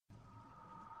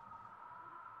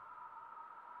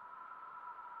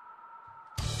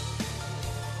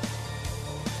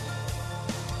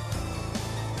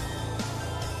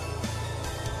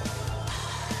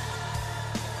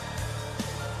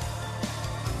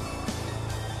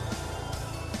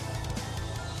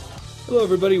Hello,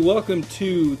 everybody. Welcome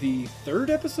to the third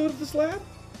episode of the Slab.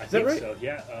 Is that right? So,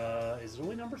 yeah. Is it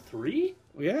only number 3?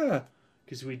 Yeah.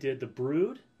 Because we did the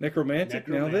Brood. Necromantic,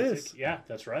 now this. Yeah,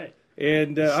 that's right.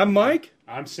 And I'm Mike.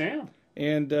 I'm Sam.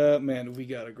 And, man, we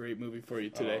got a great movie for you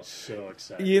today. Oh, so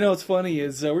excited. You know what's funny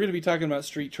is we're going to be talking about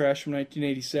Street Trash from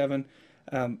 1987.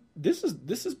 This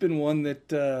has been one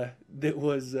that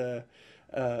was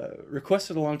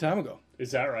requested a long time ago.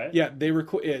 Is that right? Yeah,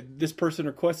 this person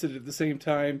requested it at the same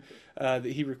time that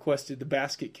he requested the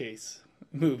Basket Case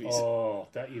movies. Oh,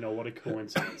 what a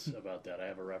coincidence about that. I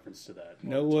have a reference to that.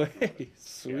 No way.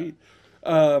 Sweet.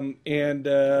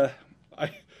 Yeah.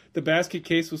 The Basket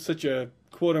Case was such a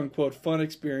quote-unquote fun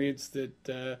experience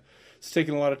that it's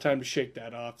taken a lot of time to shake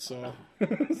that off. So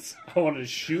I wanted to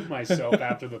shoot myself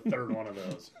after the third one of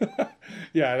those.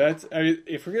 Yeah,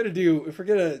 if we're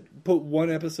gonna put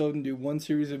one episode and do one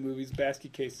series of movies,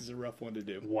 Basket Case is a rough one to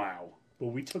do. Wow.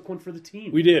 Well, we took one for the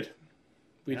team. We did.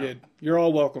 We did. You're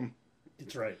all welcome.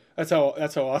 That's right. That's how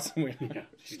awesome we are.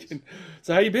 Yeah,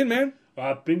 so how you been, man?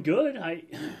 Been good.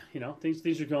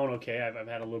 Things are going okay. I've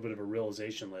had a little bit of a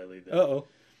realization lately that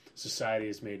society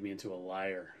has made me into a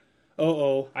liar.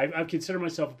 I consider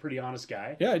myself a pretty honest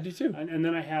guy. Yeah, I do too. And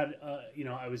then I had,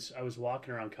 I was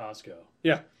walking around Costco.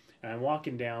 Yeah. And I'm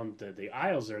walking down the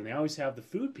aisles there, and they always have the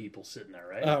food people sitting there,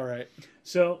 right? All right.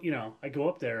 So, I go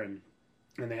up there, and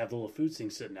they have the little food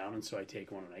things sitting down, and so I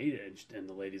take one and I eat it. And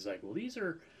the lady's like, well, these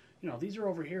are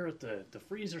over here at the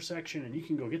freezer section, and you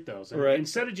can go get those. And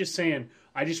instead of just saying,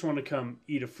 I just want to come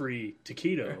eat a free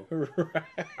taquito, right.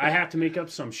 I have to make up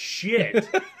some shit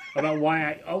about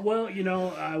why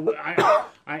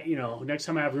next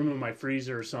time I have room in my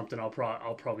freezer or something, I'll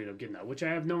probably end up getting that, which I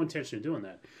have no intention of doing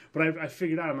that. But I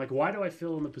figured out, I'm like, why do I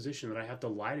feel in the position that I have to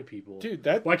lie to people? Dude,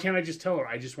 why can't I just tell her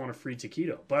I just want a free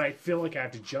taquito? But I feel like I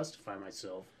have to justify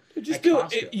myself. Just do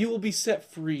it. You will be set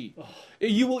free. Oh.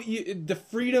 The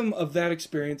freedom of that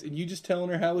experience, and you just telling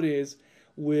her how it is,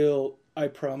 I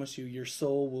promise you, your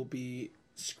soul will be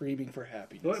screaming for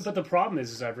happiness. But the problem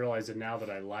is I've realized that now that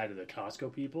I lie to the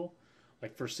Costco people,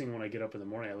 like first thing when I get up in the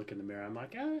morning, I look in the mirror, I'm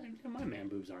like, my man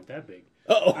boobs aren't that big.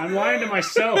 Uh-oh. I'm lying to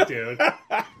myself, dude.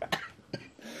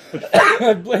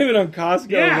 I blame it on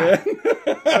Costco, man.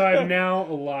 So I'm now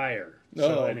a liar.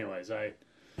 So anyways, I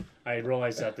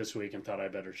realized that this week and thought I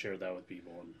better share that with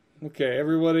people. Okay,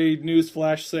 everybody,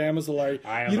 newsflash, Sam is a liar.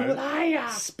 I am a liar.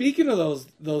 Speaking of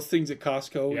those things at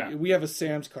Costco, we have a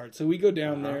Sam's card. So we go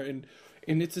down there and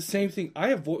it's the same thing.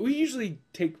 I usually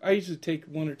take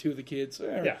one or two of the kids.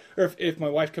 Or if my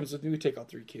wife comes with me, we take all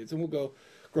 3 kids and we'll go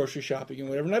grocery shopping and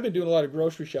whatever. And I've been doing a lot of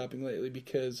grocery shopping lately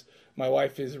because my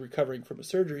wife is recovering from a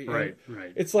surgery. Right.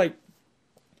 It's like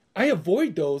I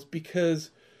avoid those because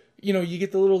you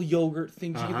get the little yogurt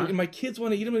things, and my kids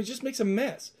want to eat them, and it just makes a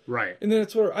mess. Right. And then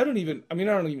it's where I don't even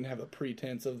have the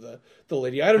pretense of the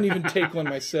lady. I don't even take one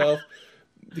myself.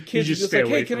 The kids are just like,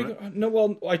 hey, can I go? No,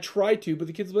 well, I try to, but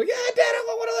the kids will be like, yeah, Dad, I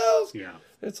want one of those. Yeah.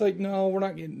 It's like, no, we're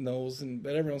not getting those.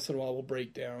 But every once in a while we'll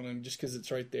break down, and just because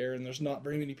it's right there, and there's not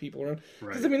very many people around.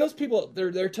 Because, those people, there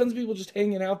are tons of people just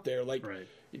hanging out there, like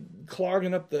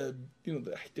clogging up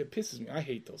it pisses me. I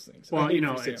hate those things. Well,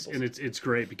 it's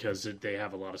great because they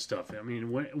have a lot of stuff. I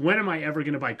mean, when am I ever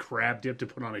going to buy crab dip to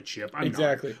put on a chip? I'm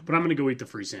not. But I'm going to go eat the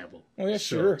free sample. Oh, yeah,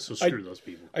 sure. So screw those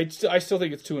people. I still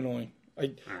think it's too annoying.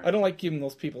 I don't like giving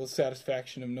those people the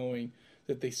satisfaction of knowing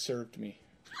that they served me.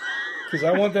 Because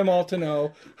I want them all to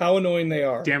know how annoying they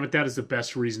are. Damn it, that is the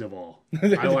best reason of all.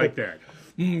 I like that.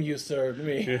 You served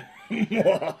me.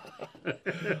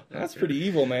 That's pretty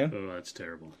evil, man. Oh, that's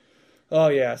terrible. Oh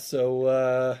yeah,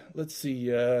 so let's see.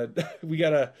 We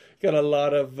got a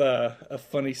lot of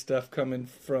funny stuff coming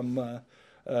from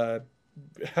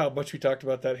how much we talked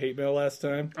about that hate mail last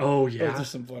time. Oh yeah,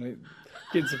 those are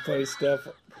getting some funny stuff.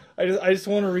 I just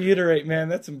want to reiterate,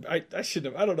 man. I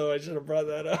shouldn't have. I don't know. I should have brought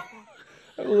that up.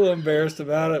 I'm a little embarrassed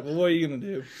about it, but what are you gonna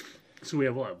do? So we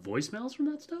have voicemails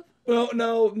from that stuff? Well,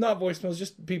 no, not voicemails.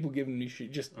 Just people giving me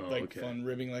shit, fun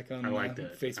ribbing, like on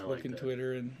Facebook and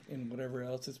Twitter and whatever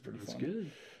else. It's pretty fun. That's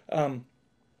good.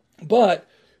 But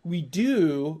we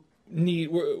do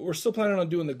need. We're still planning on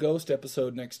doing the Ghost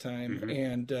episode next time,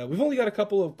 and we've only got a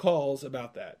couple of calls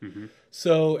about that.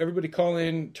 So everybody call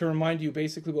in to remind you.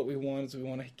 Basically, what we want is we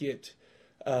want to get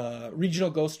regional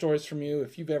ghost stories from you.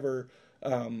 If you've ever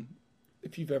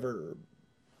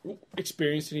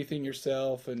experienced anything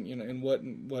yourself and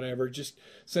whatever, just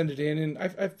send it in. And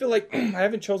I feel like I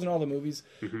haven't chosen all the movies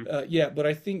yet, but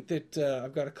I think that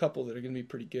I've got a couple that are going to be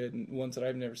pretty good and ones that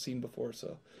I've never seen before.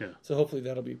 So hopefully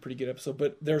that'll be a pretty good episode.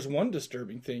 But there's one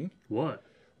disturbing thing. What?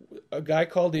 A guy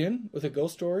called in with a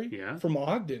ghost story from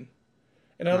Ogden.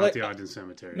 And I Not the Ogden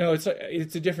Cemetery. No, it's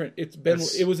a different.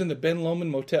 It was in the Ben Lomond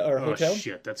Motel Hotel. Oh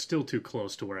shit, that's still too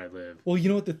close to where I live. Well, you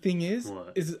know what the thing is?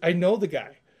 What? Is I know the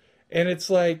guy, and it's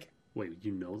like. Wait,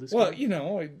 you know this? Well,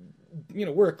 guy?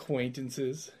 We're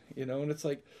acquaintances, and it's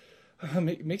like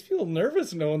it makes me a little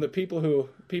nervous knowing that people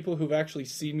who've actually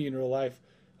seen me in real life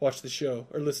watch the show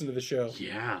or listen to the show.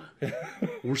 Yeah,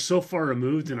 we're so far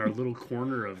removed in our little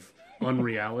corner of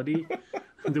unreality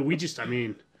that we just. I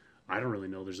mean, I don't really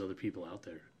know there's other people out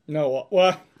there. No,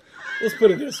 well, let's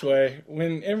put it this way: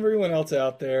 when everyone else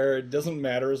out there, it doesn't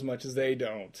matter as much as they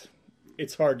don't.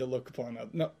 It's hard to look upon.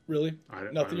 No, really?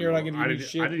 Nothing. You're not going to do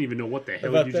shit. I didn't even know what the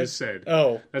hell you just said.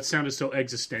 Oh, that sounded so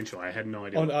existential. I had no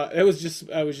idea. Oh, no, I was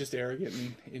just arrogant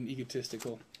and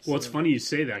egotistical. Well, it's funny you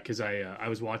say that because I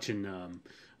was watching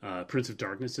Prince of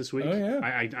Darkness this week. Oh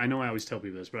yeah. I know I always tell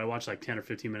people this, but I watch like 10 or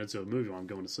 15 minutes of a movie while I'm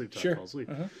going to sleep till I fall asleep.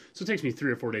 Uh-huh. So it takes me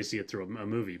 3 or 4 days to get through a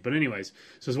movie. But anyways,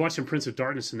 so I was watching Prince of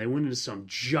Darkness, and they went into some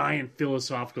giant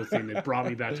philosophical thing that brought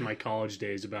me back to my college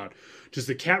days about, does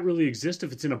the cat really exist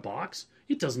if it's in a box?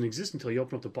 It doesn't exist until you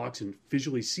open up the box and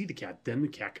visually see the cat. Then the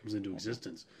cat comes into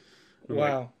existence.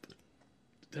 Wow. Like,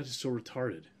 that is so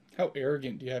retarded. How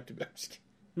arrogant do you have to be?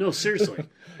 No, seriously.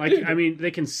 Like, I mean,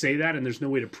 they can say that, and there's no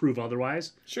way to prove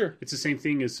otherwise. Sure. It's the same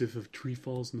thing as if a tree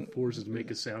falls in the forest, does it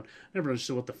make a sound? I never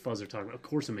understood what the fuzz they're talking about. Of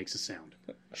course it makes a sound.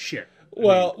 Shit.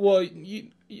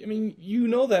 You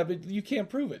know that, but you can't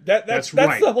prove it. That's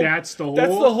right. That's the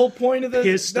whole point of the.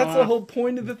 That's the whole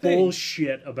point of the thing.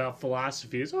 Bullshit about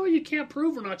philosophy is, you can't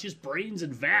prove we're not just brains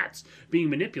and vats being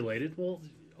manipulated. Well,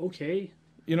 okay.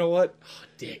 You know what?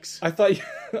 Dicks. I thought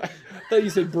you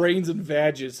said brains and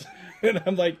vages. And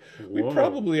I'm like, we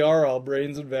probably are all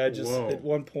brains and vages at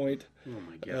one point. Oh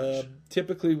my gosh.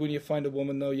 Typically, when you find a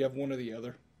woman, though, you have one or the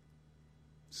other.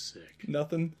 Sick.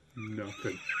 Nothing?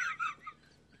 Nothing.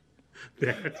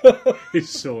 That is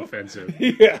so offensive.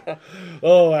 Yeah.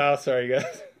 Oh, wow. Sorry,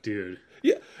 guys. Dude.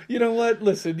 Yeah. You know what?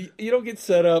 Listen, you don't get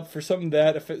set up for something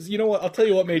that offensive. You know what? I'll tell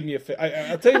you what made me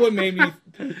I'll tell you what made me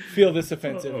feel this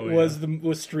offensive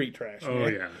was Street Trash. Oh,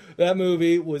 man. yeah. That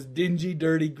movie was dingy,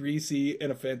 dirty, greasy,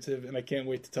 and offensive, and I can't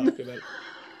wait to talk about it.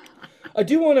 I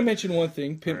do want to mention one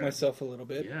thing, pimp myself a little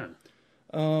bit. Yeah.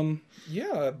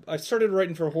 I started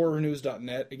writing for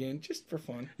horrornews.net again, just for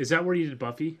fun. Is that where you did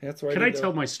Buffy? That's where Can I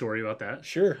tell my story about that?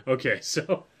 Sure. Okay,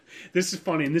 so this is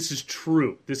funny, and this is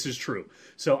true.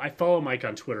 So I follow Mike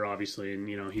on Twitter, obviously,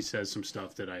 and he says some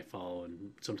stuff that I follow,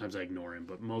 and sometimes I ignore him,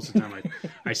 but most of the time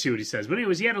I see what he says. But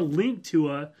anyways, he had a link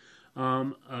to an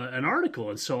article,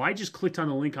 and so I just clicked on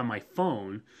the link on my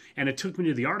phone, and it took me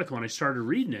to the article, and I started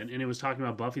reading it, and it was talking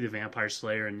about Buffy the Vampire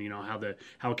Slayer, and how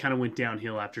it kind of went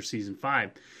downhill after season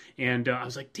 5, and I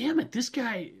was like, damn it, this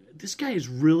guy is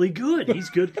really good. He's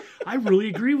good. I really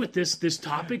agree with this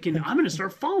topic, and I'm going to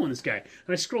start following this guy. And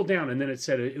I scrolled down, and then it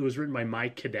said it was written by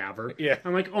Cadaver. Yeah.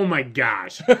 I'm like, oh my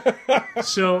gosh.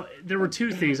 So there were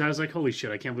two things. I was like, holy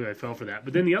shit, I can't believe I fell for that.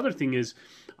 But then the other thing is,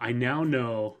 I now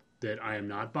know that I am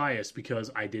not biased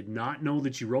because I did not know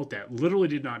that you wrote that. Literally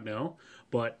did not know,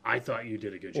 but I thought you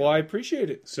did a good job. Well, I appreciate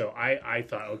it. So I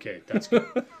thought, okay, that's good.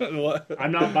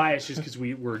 I'm not biased just because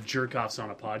we were jerk-offs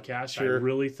on a podcast. Sure. I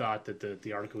really thought that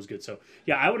the article was good. So,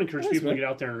 yeah, I would encourage people to get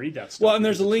out there and read that stuff. Well, and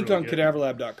there's a link really on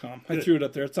cadaverlab.com. I threw it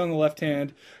up there. It's on the left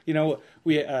hand.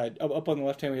 We up on the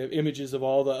left hand, we have images of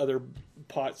all the other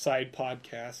side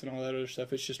podcasts and all that other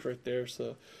stuff. It's just right there.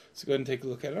 So go ahead and take a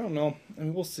look at it. I don't know. I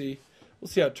mean, we'll see. We'll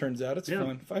see how it turns out. It's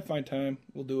fun. If I find time,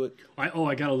 we'll do it. I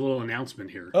got a little announcement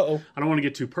here. Uh-oh. I don't want to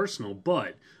get too personal,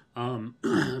 but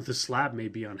the Slab may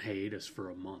be on hiatus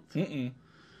for a month.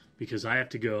 Because I have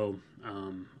to go,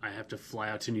 I have to fly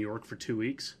out to New York for 2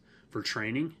 weeks for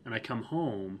training, and I come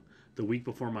home the week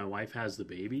before my wife has the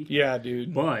baby. Yeah,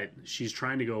 dude. But she's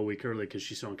trying to go a week early because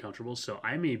she's so uncomfortable. So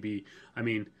I may be,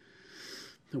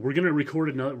 we're going to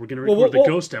record the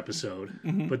Ghost episode,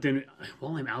 but then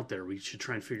while I'm out there, we should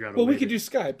try and figure out a way. Well, we could do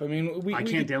Skype. I mean, I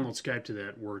can't download Skype to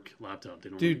that work laptop.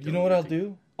 Dude, you know what I'll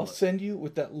do? I'll send you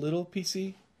with that little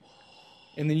PC,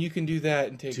 and then you can do that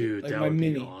and take it. Like that my would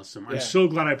mini. Be awesome. Yeah. I'm so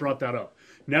glad I brought that up.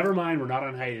 Never mind, we're not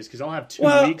on hiatus because I'll have 2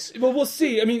 weeks. Well, we'll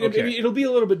see. I mean, it'll be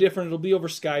a little bit different. It'll be over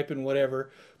Skype and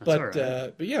whatever. But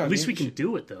right. But yeah, at least we can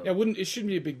do it though. Yeah, it shouldn't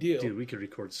be a big deal. Dude, we could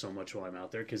record so much while I'm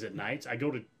out there because at nights I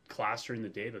go to class during the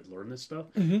day to learn this stuff.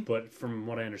 But from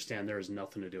what I understand, there is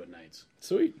nothing to do at nights.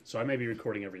 Sweet. So I may be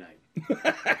recording every night.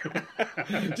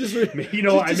 I make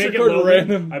it low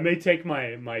random. I may take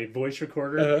my voice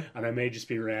recorder and I may just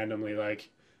be randomly like,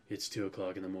 it's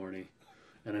 2:00 in the morning,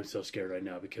 and I'm so scared right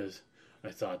now because I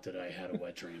thought that I had a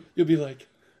wet dream. You'll be like,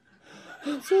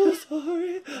 I'm so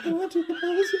sorry. I want to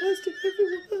apologize to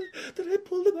everyone that I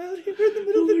pulled them out here in the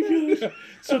middle of the night. Gosh.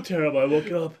 So terrible. I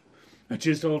woke up. I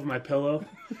jizzed all over my pillow,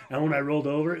 and when I rolled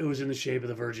over, it was in the shape of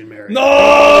the Virgin Mary.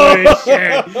 No! Holy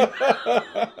shit!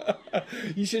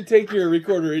 You should take your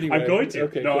recorder anyway. I'm going to.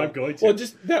 Okay, no, cool. I'm going to. Well,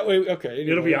 just that way. Okay,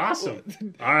 anyway. It'll be awesome.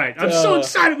 All right, I'm so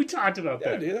excited we talked about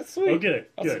that. Dude, that's sweet. Oh, good.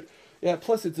 Yeah.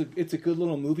 Plus, it's a good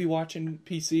little movie watching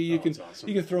PC. You can awesome.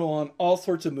 You can throw on all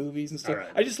sorts of movies and stuff. Right.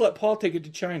 I just let Paul take it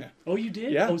to China. Oh, you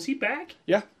did? Yeah. Oh, is he back?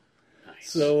 Yeah.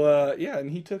 Nice. So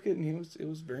and he took it, and it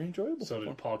was very enjoyable. So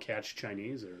did Paul catch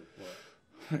Chinese or what?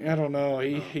 I don't know.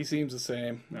 He seems the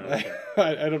same. Oh, okay.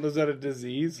 I don't know. Is that a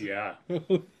disease? Yeah.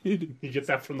 You get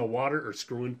that from the water or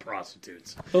screwing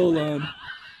prostitutes? Hold on.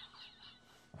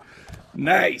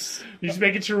 Nice. You just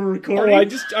making sure we're recording? Oh,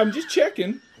 I'm just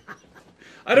checking.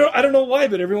 I don't know why,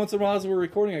 but every once in a while as we're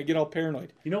recording, I get all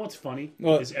paranoid. You know what's funny?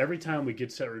 What? Is every time we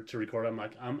get set to record, I'm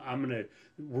like,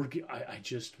 we're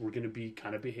gonna be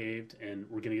kind of behaved and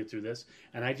we're gonna get through this.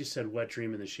 And I just said wet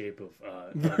dream in the shape of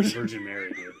Virgin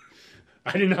Mary, dude.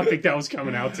 I did not think that was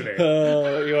coming out today.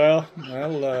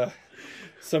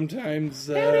 Sometimes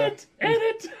edit.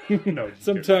 No,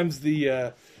 sometimes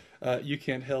the you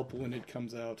can't help when it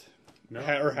comes out.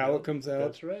 Or how it comes out.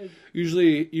 That's right.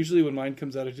 Usually when mine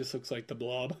comes out, it just looks like the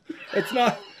Blob. It's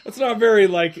not very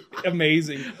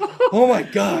amazing. Oh my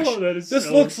gosh! This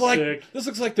looks like the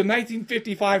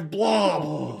 1955 Blob.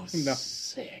 Oh, no.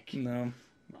 Sick. No.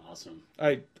 Awesome.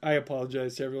 I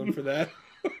apologize to everyone for that.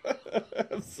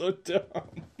 I'm so dumb.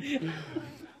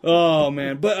 Oh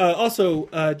man! But also,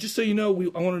 just so you know,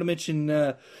 I wanted to mention.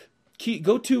 Go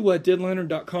to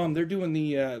deadlantern.com. They're doing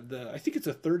the I think it's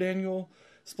a 3rd annual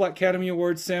Splat Academy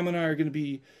Awards. Sam and I are going to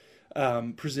be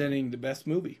presenting the best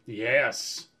movie.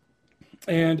 Yes.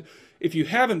 And if you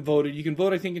haven't voted, you can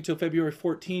vote, I think, until February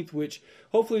 14th, which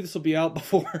hopefully this will be out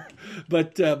before.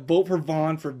 But vote for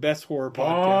Vaughn for Best Horror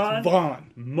Podcast.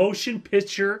 Vaughn. Motion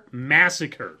Picture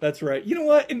Massacre. That's right. You know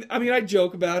what? And, I mean, I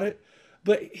joke about it,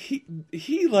 but he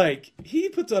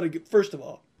puts out first of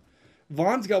all,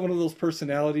 Vaughn's got one of those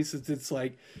personalities that it's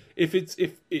like, if it's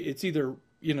either,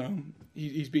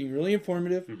 he's being really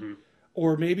informative, mm-hmm.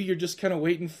 or maybe you're just kind of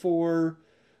waiting for,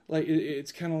 like,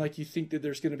 it's kind of like you think that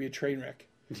there's going to be a train wreck.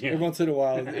 Yeah. Every once in a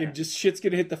while, and just shit's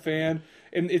going to hit the fan.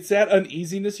 And it's that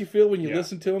uneasiness you feel when you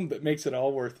listen to him that makes it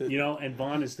all worth it. And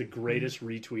Vaughn is the greatest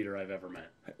retweeter I've ever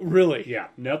met. Really? Yeah.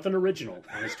 Nothing original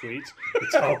on his tweets.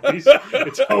 It's always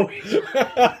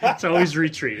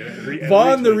retweeted.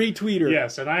 Vaughn the retweeter.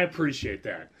 Yes, and I appreciate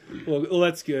that. Well,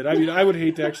 that's good. I mean, I would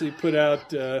hate to actually put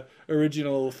out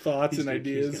original thoughts and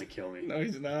ideas. He's going to kill me. No,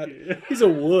 he's not. He's a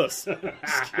wuss. All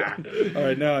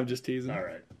right, now I'm just teasing. All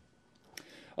right.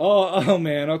 Oh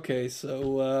man, okay,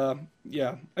 so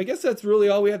I guess that's really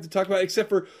all we have to talk about, except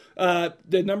for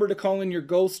the number to call in your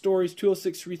ghost stories,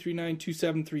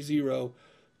 206-339-2730,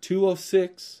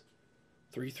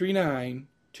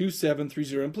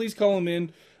 206-339-2730, and please call them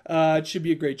in. It should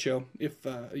be a great show. If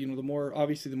the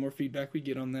more feedback we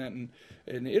get on that, and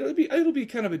it'll be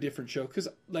kind of a different show, because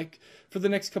like for the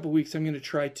next couple of weeks, I'm going to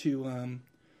try to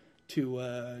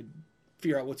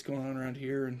figure out what's going on around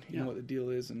here and what the deal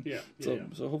is, and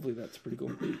so hopefully that's pretty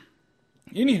cool.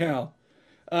 Anyhow,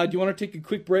 do you want to take a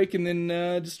quick break and then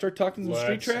just start talking some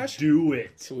street trash? Let's do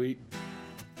it. Sweet.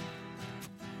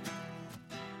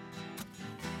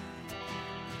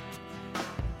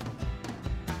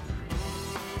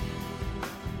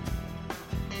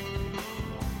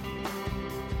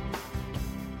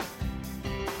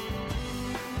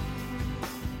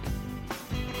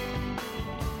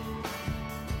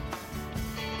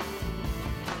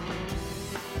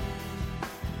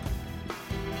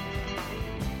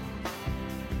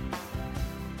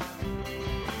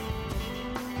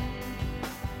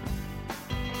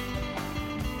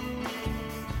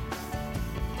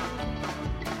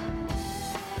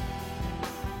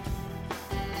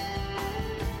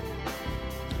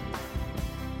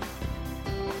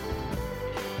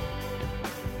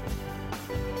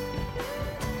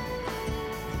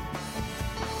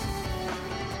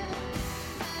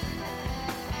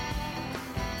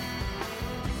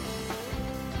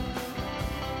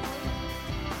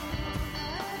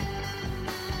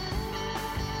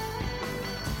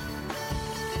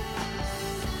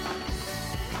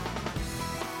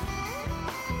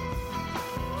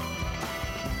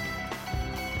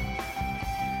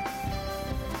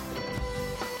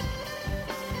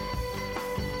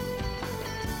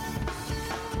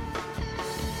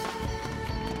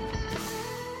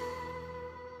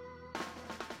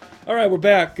 All right, we're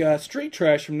back. Street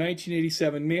Trash from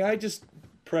 1987. May I just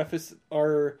preface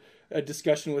our a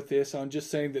discussion with this on just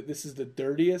saying that this is the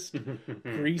dirtiest,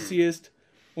 greasiest,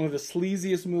 one of the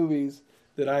sleaziest movies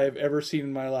that I have ever seen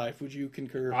in my life. Would you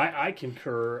concur? I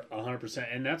concur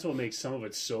 100%, and that's what makes some of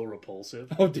it so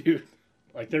repulsive. Oh, dude.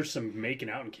 Like, there's some making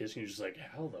out and kissing. You're just like,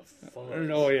 how the fuck?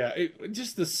 Oh, yeah.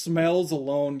 Just the smells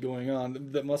alone going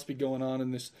on that must be going on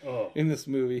in this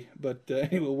movie. But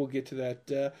anyway, we'll get to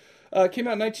that. Came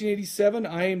out in 1987.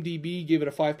 IMDb gave it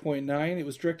a 5.9. It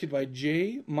was directed by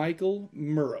J. Michael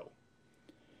Murrow.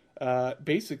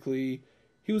 Basically,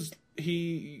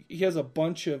 he has a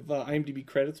bunch of IMDb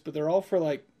credits, but they're all for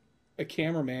like a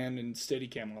cameraman and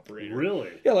Steadicam operator. Really?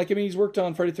 Yeah, like he's worked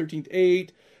on Friday the 13th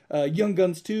 8, Young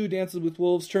Guns 2, Dances with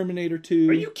Wolves, Terminator 2.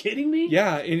 Are you kidding me?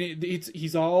 Yeah, and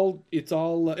it's all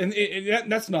and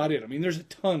that's not it. I mean, there's a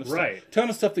ton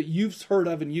of stuff that you've heard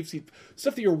of and you've seen,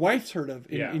 stuff that your wife's heard of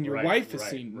and your wife has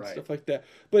seen and stuff like that.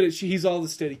 But he's all the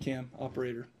Steadicam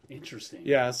operator. Interesting.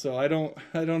 Yeah, so I don't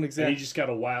exactly. And you just got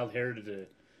a wild hair to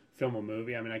film a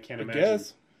movie. I mean, I can't imagine.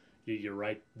 You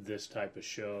write this type of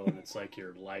show, and it's like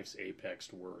your life's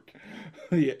apex work.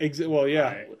 Yeah, well,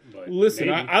 yeah. Listen,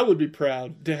 I would be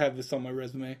proud to have this on my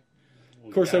resume. Well,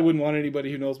 of course, I wouldn't want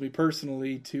anybody who knows me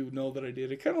personally to know that I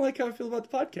did it. Kind of like how I feel about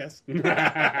the podcast.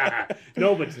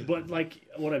 No, but like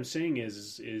what I'm saying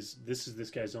is this is this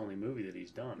guy's only movie that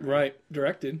he's done. Right,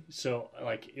 directed. So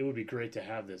like it would be great to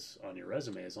have this on your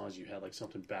resume as long as you had like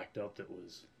something backed up that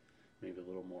was maybe a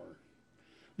little more.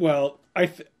 Well,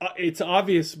 it's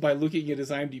obvious by looking at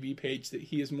his IMDb page that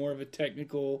he is more of a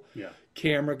technical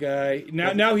camera guy.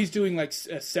 Now he's doing like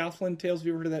Southland Tales. Have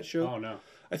you ever heard of that show? Oh, no.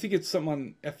 I think it's something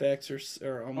on FX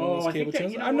or on one of those cable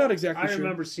channels. I'm not exactly sure. I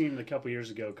remember seeing a couple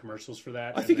years ago commercials for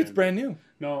that. I think it's brand new.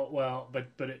 No, well, but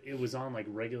it was on like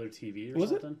regular TV or was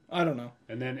something. It? I don't know.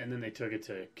 And then they took it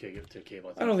to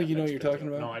cable. I don't think you know what you're talking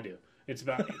about. No, I do. It's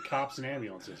about cops and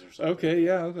ambulances or something. Okay,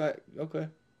 yeah, okay.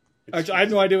 Actually, I have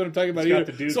no idea what I'm talking about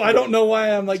either. So I don't know why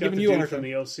I'm like giving you a hard time. From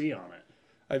the OC on it.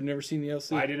 I've never seen the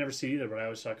OC. I didn't ever see it either, but I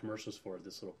always saw commercials for it.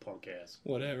 This little punk ass.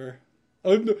 Whatever.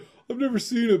 I've never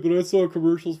seen it, but I saw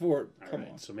commercials for it. Come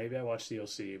on. So maybe I watched the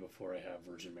OC before I have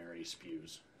Virgin Mary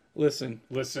spews. Listen,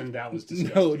 that was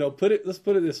disgusting. No. Let's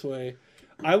put it this way.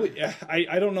 I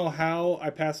don't know how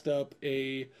I passed up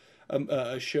a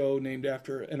show named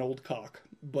after an old cock,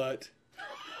 but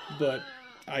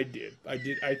I did. I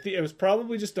think it was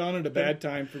probably just on at a bad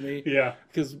time for me. Yeah.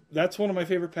 Because that's one of my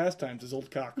favorite pastimes is old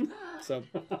cock. So,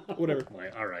 whatever.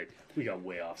 All right. We got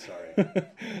way off. Sorry.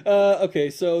 Okay,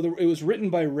 so it was written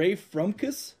by Ray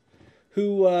Frumkus,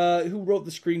 who wrote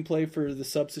the screenplay for The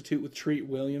Substitute with Treat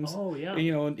Williams. Oh, yeah.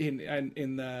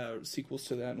 In the sequels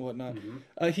to that and whatnot.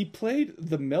 Mm-hmm. He played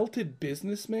the melted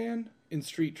businessman in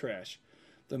Street Trash.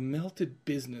 The melted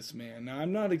businessman. Now,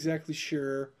 I'm not exactly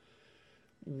sure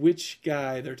which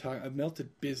guy they're talking. A melted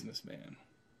businessman.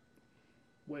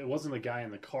 Well, it wasn't the guy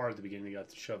in the car at the beginning that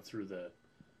got shoved through the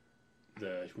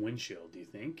windshield. Do you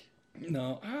think?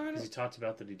 No, he talked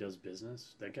about that he does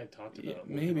business. That guy talked about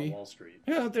maybe on Wall Street.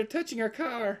 Yeah, they're touching our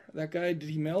car. That guy, did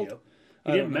he melt? Yep.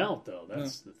 He didn't melt though.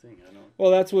 That's the thing. I know.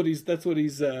 Well, that's what he's.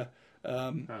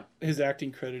 His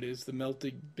acting credit is the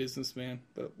melted businessman.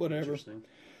 But whatever.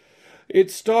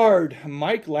 It starred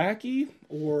Mike Lackey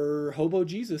or Hobo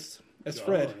Jesus as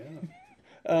Fred.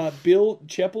 Oh, yeah. Bill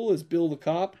Cheppel as Bill the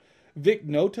Cop. Vic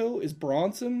Noto is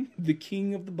Bronson, the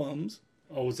King of the Bums.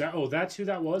 That's who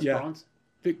that was? Yeah. Bronson?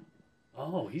 Vic.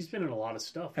 Oh, he's been in a lot of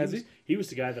stuff. Has he? He was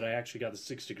the guy that I actually got the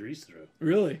 6 degrees through.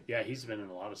 Really? Yeah, he's been in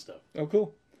a lot of stuff. Oh,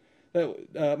 cool.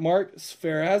 Mark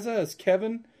Sferrazza as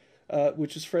Kevin,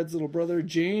 which is Fred's little brother.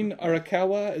 Jane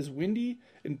Arakawa as Wendy.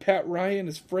 And Pat Ryan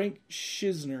as Frank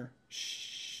Schnizner.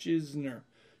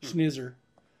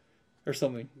 Or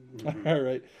something. Mm-hmm. All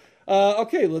right.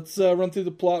 Okay, let's run through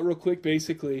the plot real quick.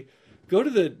 Basically,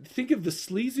 think of the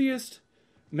sleaziest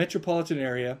metropolitan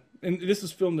area, and this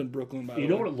is filmed in Brooklyn. By the way, you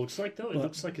know what it looks like though? It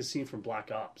looks like a scene from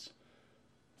Black Ops.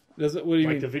 Does it? What do you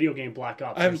mean? Like the video game Black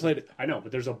Ops. I haven't played it. I know,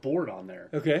 but there's a board on there.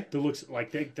 Okay. That looks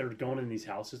like they're going in these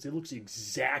houses. It looks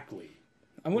exactly.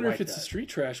 I wonder if it's a street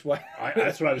trash. Why?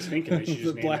 That's what I was thinking. They should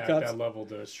just name that level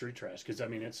the street trash because I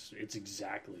mean it's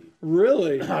exactly.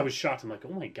 Really? I was shocked. I'm like,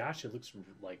 oh my gosh, it looks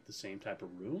like the same type of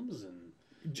rooms and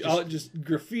just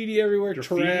graffiti everywhere.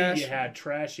 Trash. You had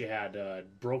trash. You had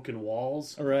broken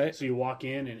walls. All right. So you walk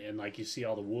in and like you see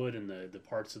all the wood and the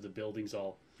parts of the buildings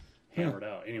all hammered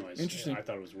out. Anyways, interesting. I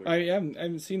thought it was weird. I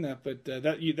haven't seen that, but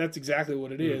that's exactly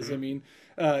what it is. I mean,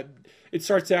 it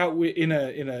starts out in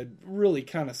a really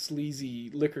kind of sleazy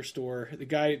liquor store.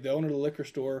 The owner of the liquor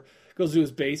store, goes to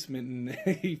his basement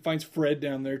and he finds Fred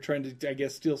down there trying to, I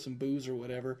guess, steal some booze or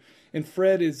whatever. And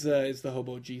Fred is the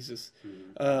hobo Jesus.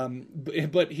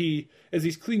 But as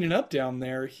he's cleaning up down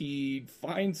there, he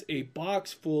finds a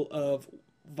box full of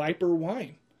Viper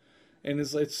wine. And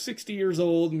it's 60 years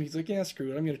old, and he's like, yeah,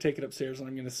 screw it. I'm going to take it upstairs and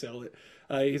I'm going to sell it.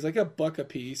 He's like $1 a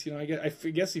piece. I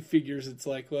guess he figures it's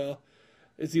like, well,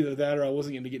 it's either that or I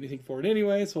wasn't going to get anything for it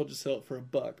anyway, so I'll just sell it for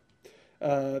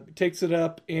 $1. Takes it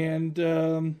up, and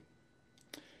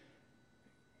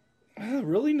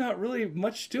really not really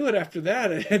much to it after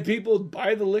that. People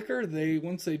buy the liquor.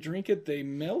 Once they drink it, they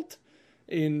melt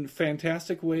in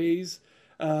fantastic ways.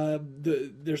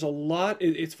 There's a lot.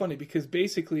 It's funny because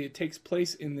basically it takes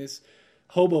place in this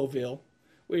Hoboville,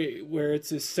 where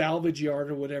it's a salvage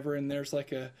yard or whatever, and there's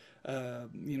like a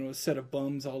set of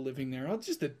bums all living there, all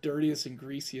just the dirtiest and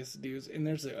greasiest dudes. And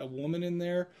there's a woman in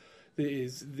there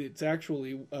it's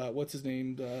actually what's his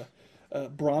name,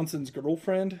 Bronson's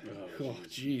girlfriend. Oh,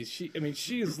 geez, she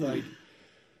is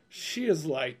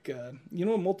like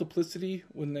Multiplicity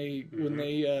when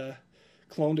they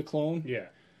clone to clone. Yeah.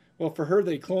 Well, for her,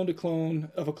 they cloned a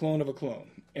clone of a clone of a clone,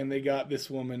 and they got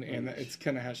this woman, and it's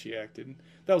kind of how she acted.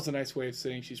 That was a nice way of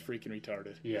saying she's freaking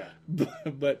retarded. Yeah.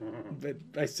 But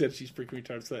I said she's freaking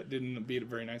retarded, so that didn't be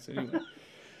very nice anyway.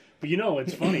 But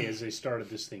it's funny, as they started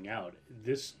this thing out,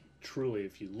 this truly,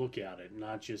 if you look at it,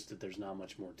 not just that there's not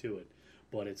much more to it,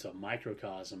 but it's a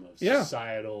microcosm of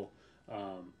societal,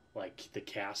 like the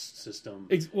caste system.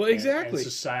 Exactly. And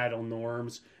societal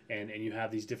norms. And you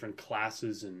have these different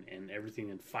classes and everything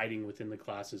and fighting within the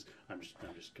classes. I'm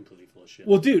just completely full of shit.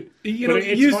 Well, dude,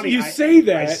 you say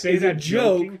that as a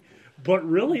joke, but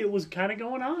really it was kind of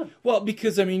going on. Well,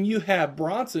 because you have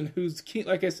Bronson, who's king,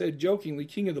 like I said, jokingly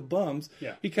king of the bums.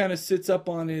 Yeah. He kind of sits up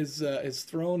on his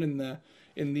throne in the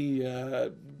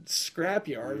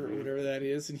scrapyard or whatever that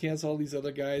is, and he has all these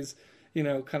other guys.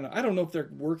 Kind of, I don't know if they're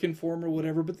working for him or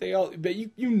whatever, but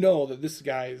you know that this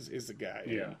guy is the guy.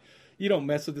 Yeah. You don't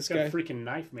mess with this guy. Got a freaking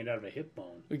knife made out of a hip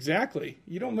bone. Exactly.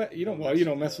 You don't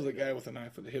mess with a guy with a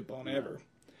knife with a hip bone ever.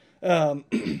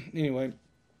 Anyway,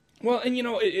 well, and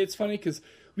it's funny because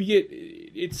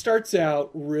it starts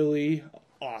out really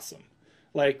awesome.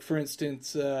 Like for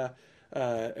instance, a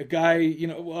guy,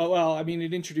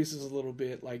 it introduces a little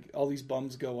bit like all these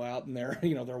bums go out and they're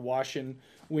they're washing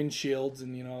windshields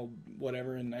and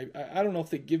whatever, and I don't know if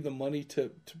they give the money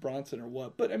to Bronson or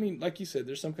what, but like you said,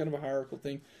 there's some kind of a hierarchical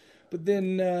thing. But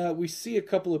then we see a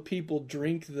couple of people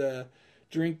drink the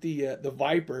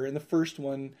Viper, and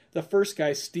the first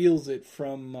guy steals it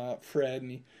from Fred,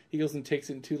 and he goes and takes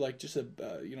it into like just a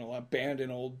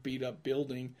abandoned old beat up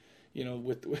building,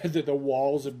 with the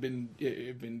walls have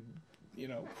been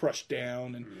crushed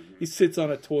down, and he sits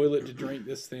on a toilet to drink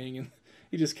this thing, and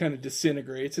he just kind of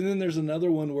disintegrates. And then there's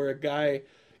another one where a guy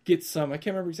gets some, I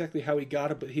can't remember exactly how he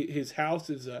got it, but his house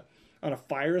is on a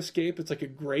fire escape. It's like a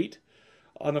grate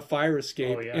on a fire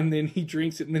escape, and then he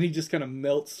drinks it, and then he just kind of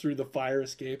melts through the fire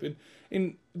escape.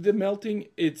 And the melting,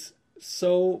 it's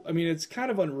so, it's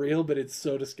kind of unreal, but it's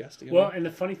so disgusting. Well, and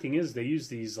the funny thing is, they use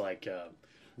these like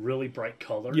really bright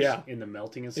colors in the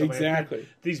melting and stuff. Exactly. Like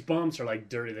that. These bums are like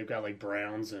dirty. They've got like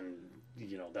browns, and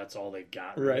that's all they've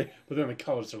got. Right. But then the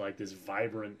colors are like this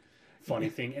vibrant, funny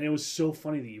thing. And it was so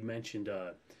funny that you mentioned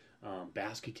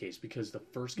basket case, because the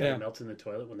first guy melted in the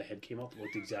toilet when the head came up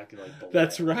looked exactly like Belial.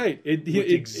 That's right. It looked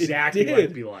exactly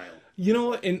like Belial.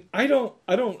 And I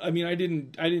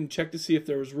didn't check to see if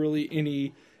there was really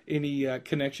any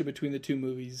connection between the two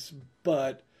movies,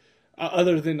 but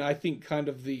other than I think kind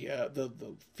of the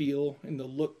feel and the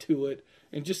look to it,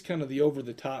 and just kind of the over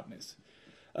the topness.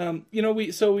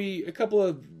 A couple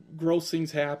of gross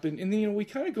things happen, and then we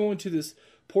kind of go into this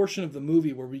portion of the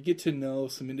movie where we get to know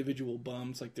some individual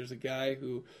bums. Like there's a guy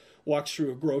who walks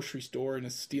through a grocery store and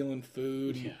is stealing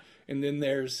food, and then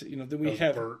there's then we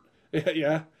have Bert.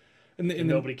 and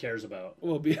nobody cares about.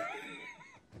 Well,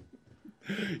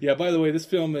 yeah. By the way, this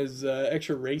film is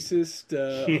extra racist,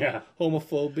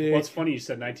 homophobic. Well, it's funny you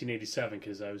said 1987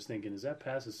 because I was thinking, is that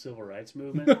past the civil rights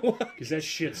movement? Because that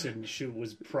shit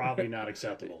was probably not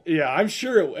acceptable. Yeah, I'm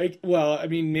sure.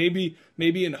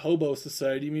 Maybe in hobo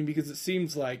society. Because it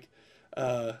seems like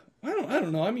I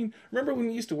don't know. Remember when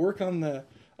we used to work on the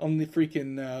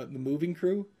freaking the moving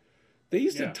crew? They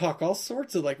used to talk all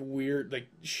sorts of like weird like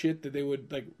shit that they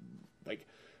would like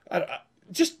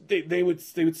just they would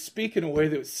speak in a way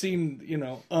that seemed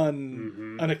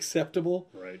unacceptable.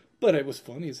 Right. But it was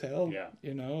funny as hell. Yeah.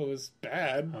 It was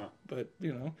bad. Huh. But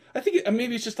I think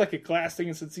maybe it's just like a class thing.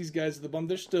 And since these guys are the bum,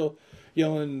 they're still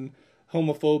yelling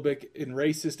homophobic and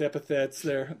racist epithets.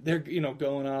 They're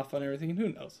going off on everything. And who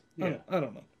knows? Yeah. I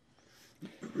don't know.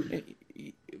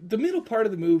 The middle part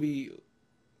of the movie,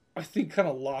 I think, kind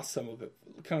of lost some of it.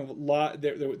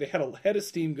 They had a head of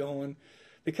steam going.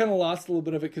 They kind of lost a little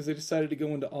bit of it because they decided to go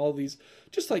into all these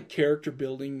just like character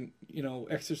building,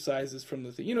 exercises from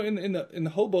the thing. In the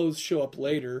hobos show up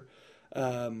later.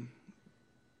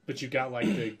 But you got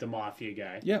like the mafia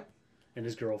guy. Yep. And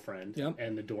his girlfriend. Yep.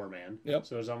 And the doorman. Yep.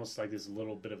 So there's almost like this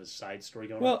little bit of a side story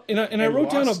going on. Well, and I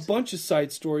wrote down a bunch of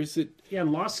side stories that... Yeah,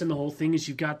 and lost in the whole thing is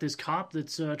you've got this cop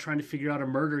that's trying to figure out a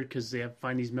murder because they have to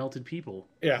find these melted people.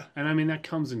 Yeah. And I mean, that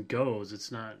comes and goes.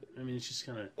 It's not... I mean, it's just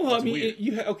kind of... Well, I mean,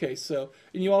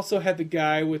 and you also had the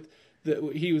guy with...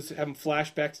 he was having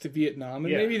flashbacks to Vietnam,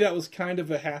 and maybe that was kind of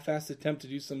a half-assed attempt to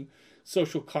do some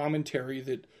social commentary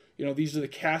that, these are the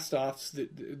cast-offs,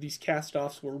 that these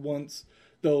cast-offs were once...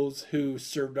 those who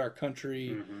served our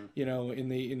country,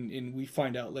 and we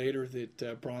find out later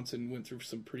that Bronson went through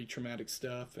some pretty traumatic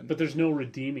stuff. But there's no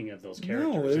redeeming of those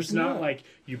characters. No, it's not like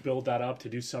you build that up to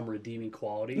do some redeeming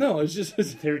quality. No, it's just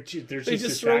there's just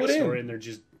this backstory, and they're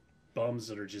just bums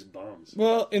that are just bums.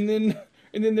 Well, and then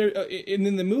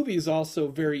the movie is also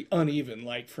very uneven.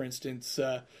 Like, for instance,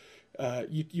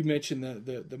 you mentioned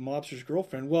the mobster's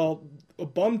girlfriend. Well, a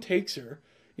bum takes her.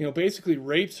 Basically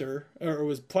rapes her, or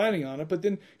was planning on it, but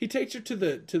then he takes her to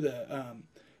the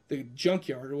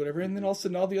junkyard or whatever, and then all of a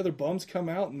sudden all the other bums come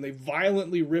out and they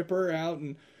violently rip her out,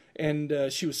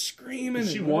 and she was screaming.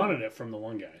 She wanted it from the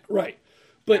one guy, right?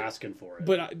 But asking for it,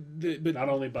 but not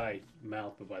only by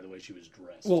mouth, but by the way she was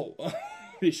dressed. Well,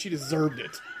 she deserved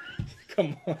it.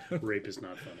 Come on, rape is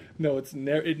not funny. No,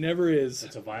 it never is.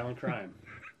 It's a violent crime.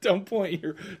 Don't point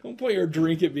your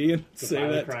drink at me and say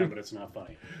that. It's a violent crime, but it's not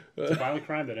funny. It's a violent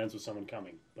crime that ends with someone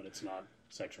coming, but it's not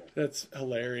sexual. That's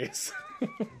hilarious.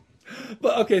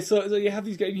 But okay, so you have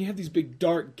these guys, you have these big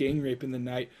dark gang rape in the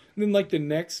night, and then like the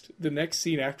next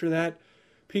scene after that,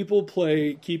 people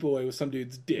play keep away with some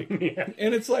dude's dick,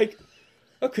 and it's like,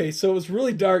 okay, so it was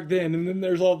really dark then, and then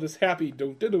there's all this happy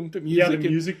music. Yeah, the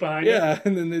music behind it. Yeah,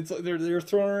 and then it's they're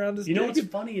throwing around this. What's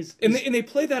funny is and they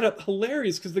play that up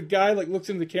hilarious because the guy like looks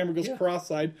into the camera, goes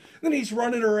cross-eyed, and then he's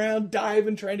running around,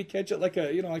 diving, trying to catch it like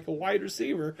a wide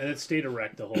receiver. And it stayed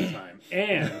erect the whole time.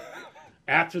 And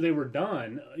after they were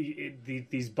done,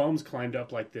 these bums climbed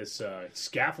up like this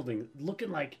scaffolding,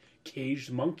 looking like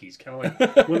caged monkeys, kind of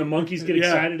like when the monkeys get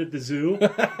excited at the zoo.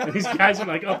 And these guys are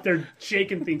like up there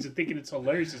shaking things and thinking it's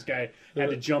hilarious. This guy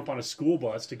had to jump on a school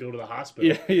bus to go to the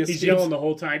hospital. Yeah, he's yelling the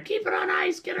whole time, "Keep it on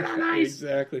ice, get it on ice."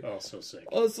 Exactly. Oh, so sick.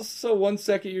 Well, so 1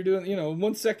 second you're doing,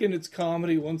 1 second it's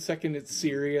comedy, 1 second it's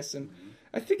serious, and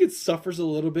I think it suffers a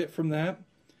little bit from that.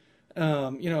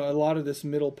 A lot of this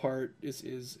middle part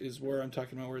is where I'm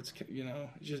talking about, where it's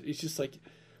it's just like,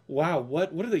 wow,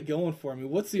 what are they going for? I mean,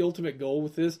 what's the ultimate goal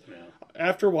with this? Yeah.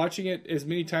 After watching it as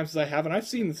many times as I have, and I've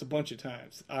seen this a bunch of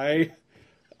times, I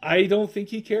don't think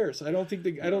he cares. I don't think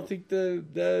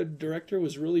the director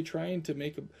was really trying to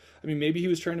make maybe he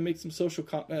was trying to make some social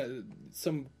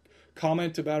some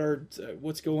comment about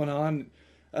what's going on,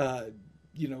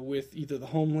 with either the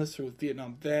homeless or with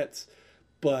Vietnam vets,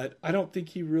 but I don't think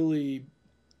he really.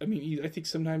 I think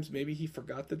sometimes maybe he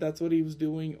forgot that that's what he was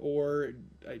doing, or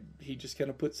he just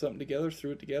kind of put something together,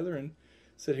 threw it together, and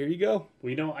said, "Here you go."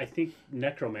 Well, I think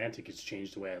Necromantic has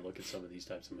changed the way I look at some of these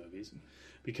types of movies,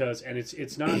 because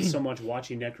it's not so much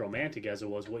watching Necromantic as it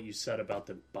was what you said about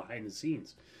the behind the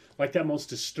scenes, like that most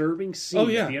disturbing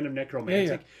scene at the end of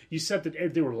Necromantic. Yeah. You said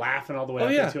that they were laughing all the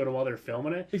way up into it while they were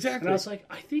filming it. Exactly, and I was like,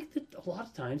 I think that a lot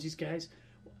of times these guys.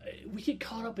 We get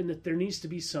caught up in that there needs to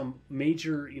be some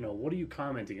major, what are you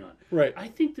commenting on? Right. I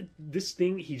think that this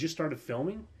thing he just started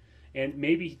filming, and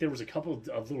maybe there was a couple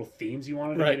of little themes he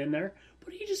wanted to get in there,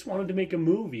 but he just wanted to make a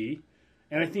movie,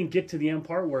 and I think get to the end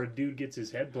part where a dude gets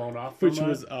his head blown off, which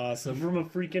was awesome, from a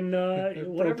freaking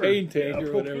whatever propane tank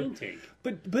or whatever. Tank.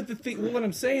 But the thing, what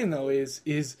I'm saying though is.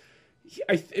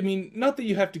 I mean, not that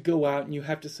you have to go out and you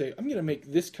have to say, I'm going to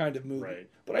make this kind of movie. Right.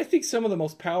 But I think some of the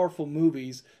most powerful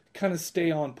movies kind of stay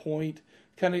on point.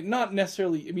 Kind of not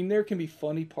necessarily, there can be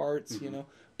funny parts,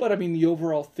 but the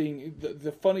overall thing,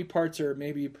 the funny parts are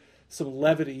maybe some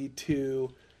levity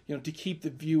to, to keep the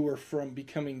viewer from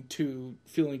feeling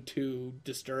too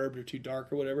disturbed or too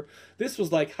dark or whatever. This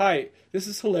was like, hi, this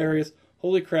is hilarious.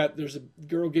 Holy crap, there's a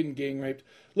girl getting gang raped.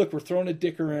 Look, we're throwing a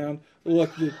dick around. Look,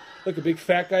 a big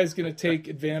fat guy's going to take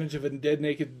advantage of a dead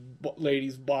naked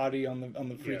lady's body on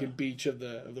the freaking beach of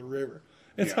the river.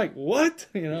 It's like, what?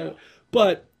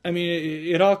 But I mean,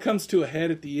 it all comes to a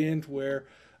head at the end where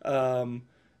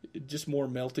just more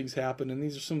meltings happen, and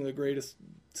these are some of the greatest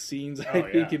scenes I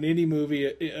think in any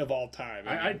movie of all time.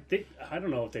 I think, I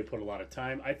don't know if they put a lot of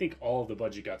time. I think all of the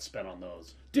budget got spent on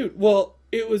those. Dude, well,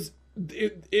 it was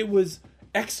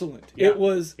excellent. It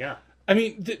was. I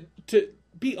mean, to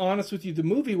be honest with you, the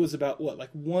movie was about what,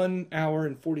 like 1 hour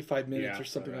and 45 minutes or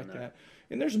something like that,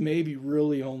 and there's maybe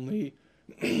really only.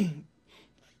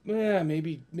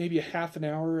 Maybe a half an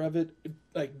hour of it,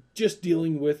 like just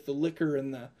dealing with the liquor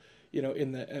and the,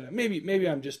 and maybe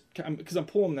I'm because I'm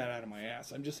pulling that out of my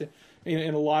ass. I'm just saying,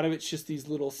 and a lot of it's just these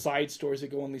little side stories that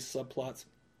go on these subplots.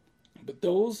 But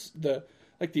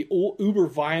the old uber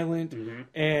violent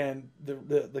and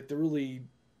the really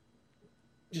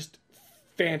just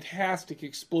fantastic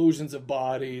explosions of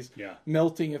bodies,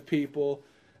 melting of people,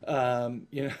 and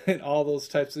all those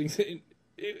types of things.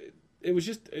 It was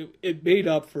just, it made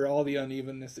up for all the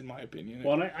unevenness, in my opinion.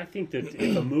 Well, and I think that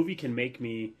if a movie can make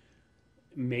me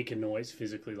make a noise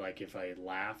physically, like if I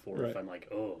laugh or if I'm like,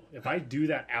 oh, if I do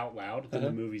that out loud, then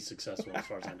the movie's successful as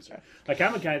far as I'm concerned. Like,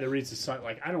 I'm a guy that reads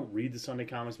I don't read the Sunday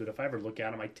comics, but if I ever look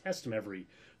at them, I test them every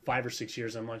 5 or 6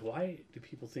 years. I'm like, why do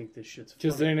people think this shit's funny?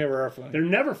 Because they never are funny. They're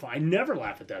never funny. I never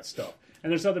laugh at that stuff.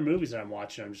 And there's other movies that I'm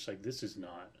watching, I'm just like, this is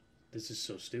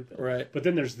so stupid. Right. But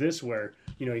then there's this where,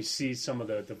 you see some of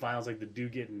the violence, like the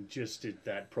dude getting just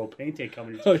that propane tank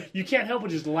coming. You can't help but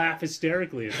just laugh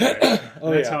hysterically at that.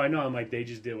 That's how I know. I'm like, they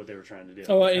just did what they were trying to do.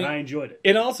 And I enjoyed it.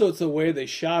 And also it's the way they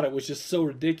shot it, which is so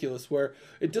ridiculous, where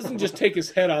it doesn't just take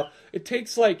his head off. It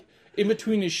takes like in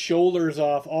between his shoulders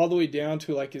off all the way down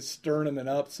to like his sternum and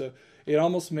up. So it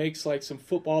almost makes like some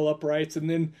football uprights, and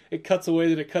then it cuts away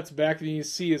that it cuts back, and you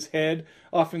see his head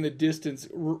off in the distance,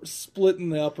 splitting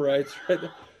the uprights, right?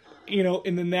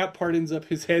 And then that part ends up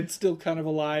his head still kind of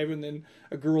alive, and then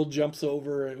a girl jumps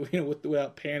over,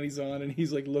 without panties on, and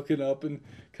he's like looking up and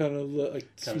kind of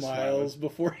smiles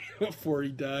before he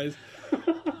dies.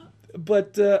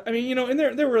 But I mean, and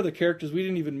there were other characters we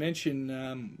didn't even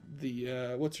mention.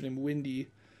 The what's her name, Wendy,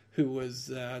 who was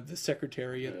the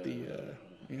secretary at the.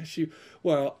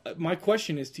 My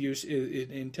question is to you,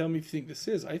 and tell me if you think this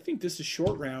is. I think this is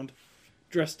Short Round,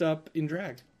 dressed up in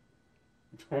drag.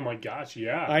 Oh my gosh,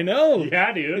 yeah. I know.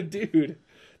 Yeah, dude.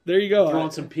 There you go. Throw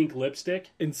on some pink lipstick.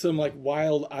 And some like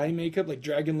wild eye makeup, like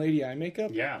Dragon Lady eye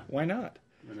makeup. Yeah. Why not?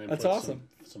 And then that's awesome.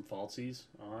 Some falsies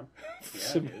on. Yeah,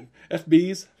 some dude.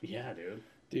 FBs. Yeah, dude.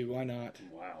 Dude, why not?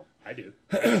 Wow, I do.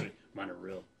 Actually, mine are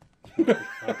real.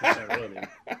 100% real, dude.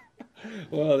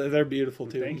 Well, they're beautiful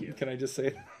too. Thank you. Can I just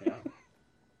say? Yeah.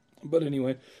 But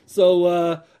anyway, so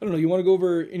I don't know. You want to go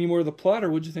over any more of the plot, or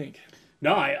what'd you think?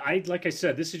 No, I like I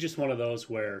said, this is just one of those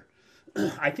where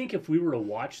I think if we were to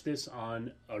watch this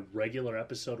on a regular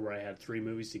episode where I had 3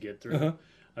 movies to get through,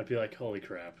 I'd be like, holy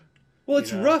crap. Well,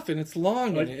 it's rough and it's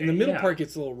long, and the middle part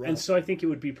gets a little rough. And so I think it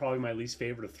would be probably my least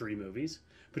favorite of 3 movies.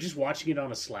 But just watching it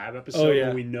on a Slab episode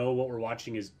where we know what we're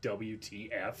watching is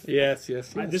WTF. Yes.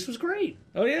 This was great.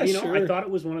 Oh, yeah, sure. I thought it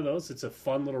was one of those. It's a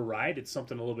fun little ride. It's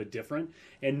something a little bit different.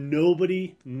 And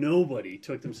nobody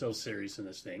took themselves serious in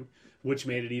this thing, which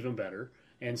made it even better.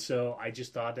 And so I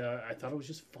just thought, it was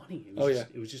just funny.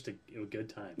 It was just a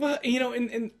good time. Well,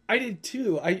 and I did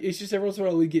too. It's just every once in a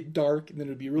while it would get dark, and then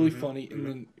it would be really funny, and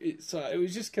then it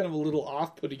was just kind of a little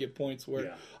off-putting at points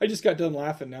where I just got done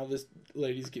laughing. Now this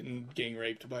lady's getting gang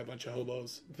raped by a bunch of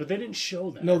hobos. But they didn't show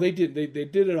that. No, they did. They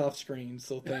did it off screen,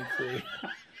 so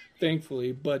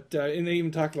thankfully. But and they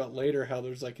even talk about later how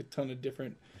there's like a ton of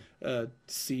different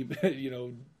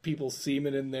people's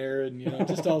semen in there, and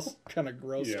just all kind of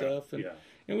gross stuff.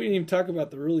 And we didn't even talk about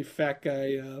the really fat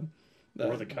guy,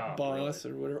 or the cop, boss,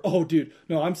 or whatever. Oh, dude,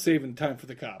 no, I'm saving time for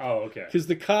the cop. Oh, okay. Because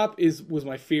the cop was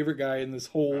my favorite guy in this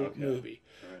whole movie.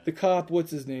 Right. The cop,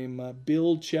 what's his name?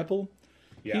 Bill Cheppel.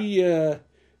 Yeah. He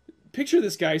picture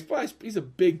this guy. He's a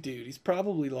big dude. He's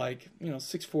probably like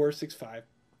 6'4", 6'5",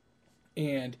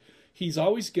 and he's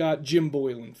always got Jim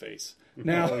Boylan face.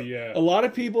 Now, a lot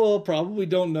of people probably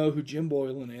don't know who Jim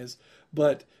Boylan is,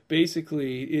 but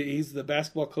basically, he's the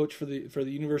basketball coach for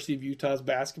the University of Utah's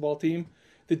basketball team.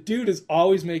 The dude is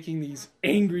always making these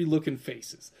angry-looking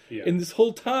faces. Yeah. And this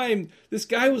whole time, this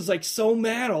guy was like so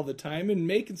mad all the time and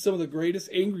making some of the greatest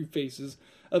angry faces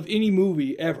of any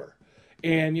movie ever.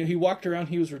 And he walked around,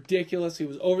 he was ridiculous. He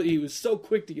was so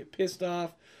quick to get pissed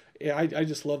off. Yeah, I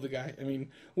just love the guy. I mean,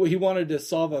 the way he wanted to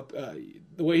solve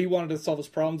his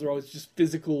problems were always just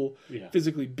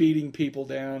physically beating people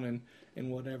down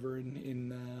and whatever.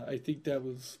 And I think that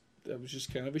was that was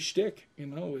just kind of a shtick, you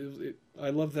know. I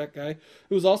love that guy. It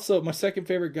was also my second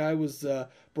favorite guy was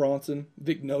Bronson,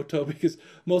 Vic Noto, because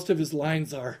most of his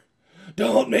lines are,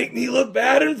 "Don't make me look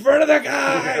bad in front of the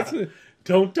guys. Yeah.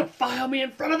 Don't defile me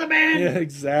in front of the man." Yeah,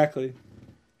 exactly.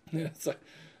 Yeah, it's like,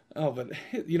 oh, but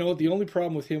you know what? The only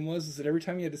problem with him was that every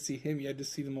time you had to see him, you had to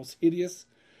see the most hideous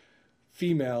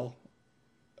female,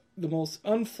 the most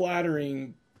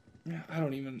unflattering. I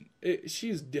don't even.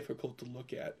 She is difficult to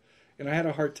look at, and I had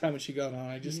a hard time when she got on.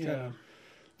 I just kind of.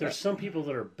 There's some people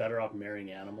that are better off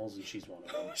marrying animals, and she's one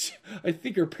of them. I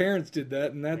think her parents did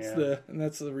that, and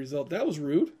that's the result. That was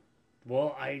rude.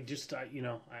 Well, I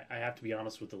have to be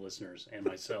honest with the listeners and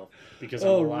myself because I'm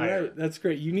a liar. Right. That's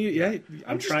great. You need. Yeah,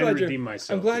 I'm trying to redeem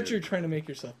myself. I'm glad you're trying to make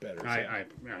yourself better. So. I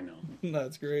know.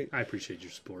 That's great. I appreciate your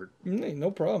support. Hey,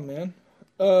 no problem,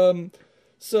 man.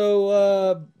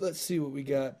 So let's see what we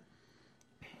got.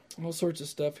 All sorts of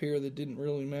stuff here that didn't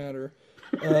really matter.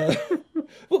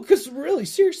 Well, because really,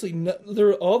 seriously,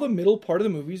 all the middle part of the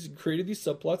movies created these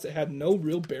subplots that had no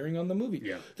real bearing on the movie.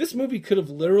 Yeah. This movie could have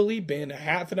literally been a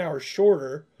half an hour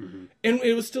shorter, and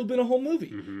it would still been a whole movie.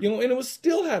 You know, and it was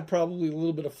still had probably a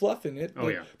little bit of fluff in it.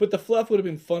 But the fluff would have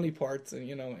been funny parts and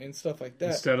and stuff like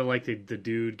that. Instead of like the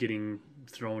dude getting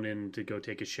thrown in to go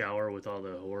take a shower with all the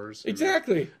whores.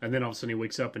 Exactly. And then all of a sudden he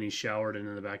wakes up and he's showered and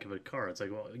in the back of a car. It's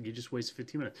like, well, you just wasted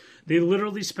 15 minutes. They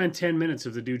literally spent 10 minutes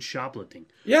of the dude shoplifting.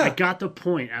 Yeah. I got the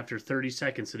point after 30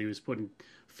 seconds that he was putting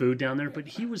food down there, but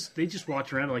they just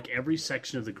walked around like every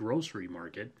section of the grocery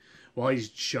market while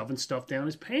he's shoving stuff down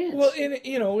his pants. Well, and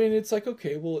it's like,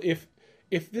 okay, well,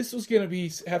 if this was going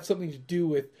to have something to do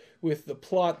with the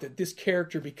plot, that this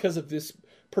character, because of this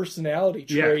personality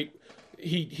trait,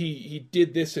 he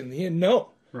did this in the end. No,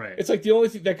 right. It's like the only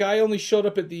thing, that guy only showed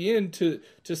up at the end to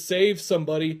save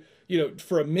somebody,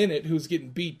 for a minute, who's getting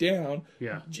beat down.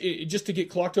 Yeah, just to get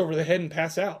clocked over the head and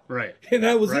pass out. Right, and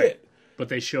that was it. But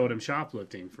they showed him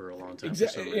shoplifting for a long time.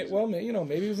 Exactly. Well,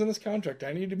 maybe it was in his contract.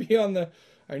 I need to be on the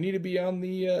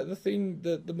thing,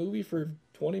 the movie for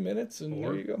 20 minutes, and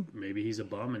there you go. Maybe he's a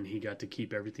bum and he got to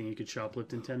keep everything he could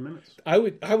shoplift in 10 minutes. I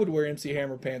would wear MC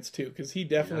Hammer pants too, because he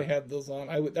definitely had those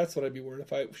on. That's what I'd be worried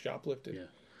if I shoplifted. Yeah.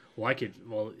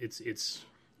 Well, it's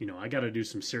I got to do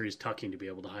some serious tucking to be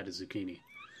able to hide a zucchini.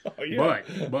 Oh yeah.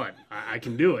 But I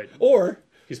can do it. Or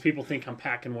because people think I'm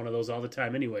packing one of those all the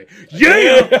time anyway.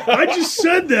 Yeah, I just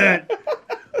said that.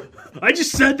 I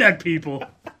just said that, people.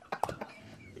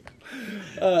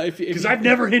 Because I've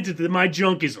never hinted that my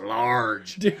junk is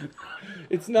large. Dude,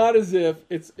 it's not as if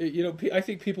I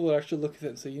think people would actually look at it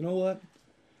and say, you know what,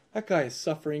 that guy is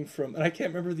suffering from, and I can't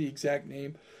remember the exact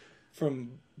name,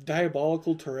 from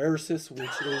diabolical terrorisis,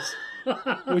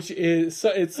 which is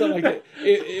something like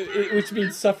that, which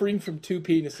means suffering from two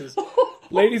penises.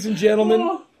 Ladies and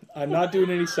gentlemen, I'm not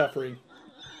doing any suffering.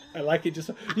 I like it. Just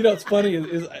it's funny.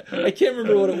 I can't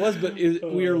remember what it was, but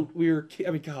we were.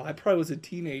 I mean, God, I probably was a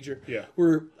teenager. Yeah.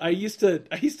 Where I used to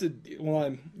while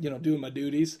I'm doing my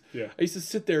duties. Yeah. I used to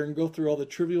sit there and go through all the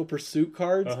Trivial Pursuit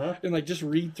cards and like just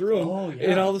read through them. Oh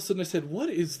yeah. And all of a sudden I said, what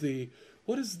is the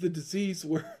disease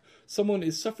where someone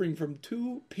is suffering from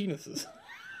two penises?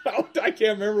 I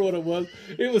can't remember what it was.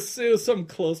 It was something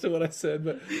close to what I said,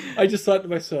 but I just thought to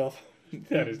myself,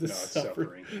 that is not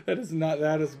suffering. That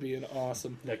is being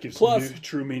awesome. That gives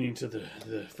true meaning to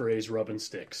the phrase rubbing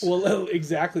sticks. Well,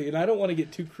 exactly. And I don't want to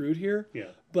get too crude here. Yeah.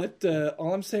 But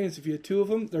all I'm saying is if you have two of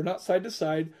them, they're not side to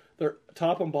side. They're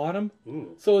top and bottom.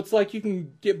 Ooh. So it's like you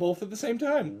can get both at the same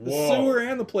time. Whoa. The sewer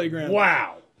and the playground.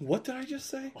 Wow. What did I just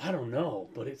say? I don't know,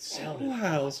 but it sounded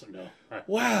awesome. No.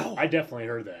 Wow. I definitely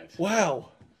heard that.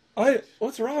 Wow.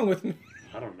 What's wrong with me?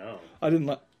 I don't know. I didn't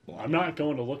like... I'm not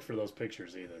going to look for those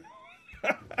pictures either.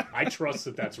 I trust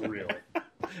that that's real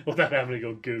without having to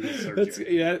go Google search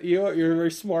it. Yeah, you're a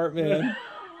very smart man.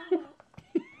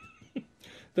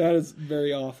 That is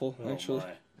very awful, actually.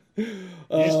 My.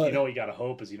 You got to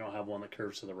hope is you don't have one that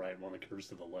curves to the right and one that curves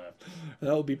to the left.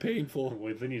 That would be painful.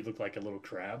 Well, then you'd look like a little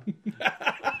crab.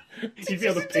 You'd be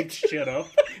able to pick shit up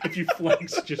if you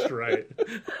flex just right.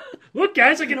 Look,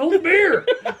 guys, I can hold a beer.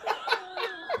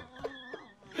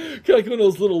 Like one of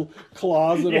those little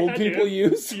claws that old people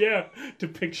use. Yeah, to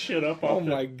pick shit up off. Oh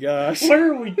my gosh.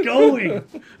 Where are we going?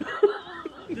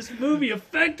 This movie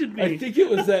affected me. I think it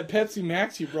was that Pepsi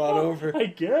Max you brought over. I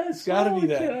guess. It's gotta be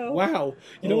that. Cow. Wow.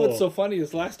 You know what's so funny?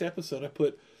 This last episode I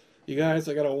put, you guys,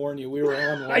 I gotta warn you, we were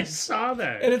on one. I saw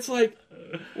that. And it's like,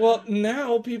 well,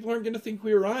 now people aren't going to think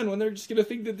we were on one. They're just going to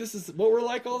think that this is what we're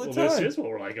like all the time. This is what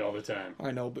we're like all the time.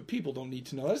 I know, but people don't need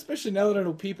to know that, especially now that I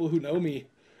know people who know me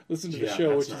listen to the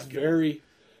show, which is very,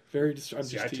 Very I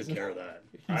took care of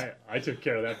that. I took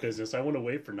care of that business. I went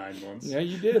away for 9 months. Yeah,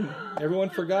 you did. Everyone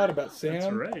forgot about Sam.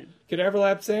 That's right. Cadaver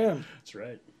Lab Sam. That's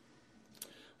right.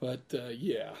 But,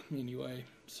 yeah, anyway,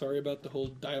 sorry about the whole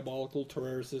diabolical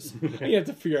terrorisis. You have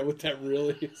to figure out what that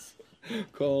really is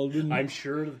called. And I'm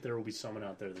sure that there will be someone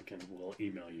out there that will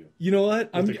email you. You know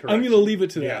what? I'm going to leave it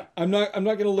to that. I'm not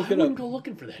going to look it up. I wouldn't go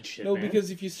looking for that shit, No, man.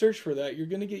 because if you search for that, you're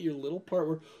going to get your little part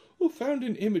where, found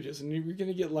in images, and you're going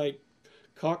to get, like,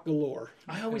 cock galore.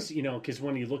 I always, because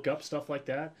when you look up stuff like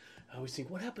that, I always think,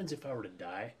 what happens if I were to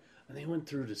die? And they went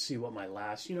through to see what my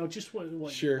last, just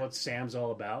what Sam's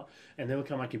all about. And they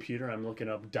look on my computer, I'm looking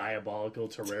up diabolical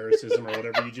terroricism or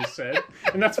whatever you just said.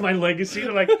 And that's my legacy.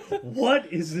 They're like,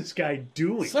 what is this guy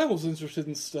doing? Sam was interested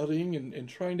in studying and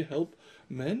trying to help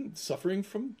men suffering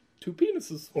from 2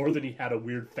 penises. Or that he had a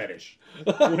weird fetish.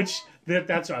 Which,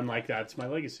 I'm like, that's my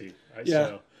legacy.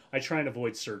 So I try and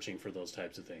avoid searching for those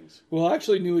types of things. Well, I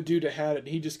actually knew a dude that had it, and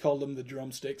he just called them the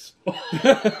drumsticks.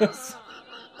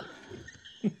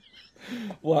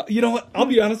 Well, you know what? I'll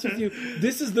be honest with you.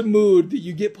 This is the mood that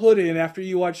you get put in after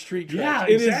you watch Street Trash.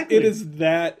 Yeah, exactly. It is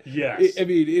that. Yes. It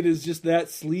is just that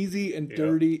sleazy and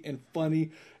dirty and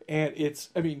funny. And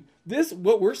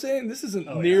what we're saying, this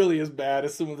isn't nearly as bad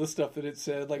as some of the stuff that it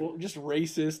said. Like, just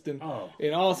racist and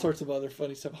all sorts of other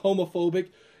funny stuff. Homophobic.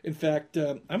 In fact,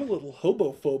 I'm a little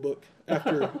hobophobic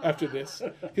after this.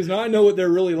 Because now I know what they're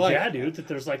really like. Yeah, dude. That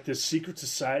there's like this secret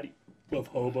society of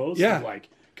hobos. Yeah. Who, like,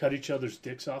 cut each other's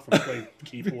dicks off and play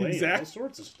keep away and all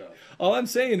sorts of stuff. All I'm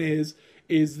saying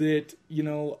is that,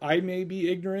 I may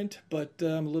be ignorant, but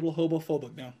I'm a little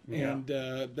homophobic now. Yeah. And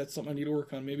that's something I need to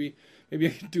work on. Maybe I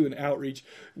can do an outreach.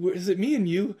 Is it me and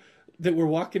you that were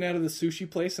walking out of the sushi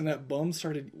place and that bum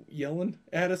started yelling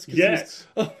at us? Yes.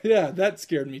 That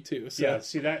scared me too. So. Yeah,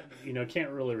 see that, can't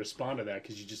really respond to that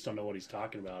because you just don't know what he's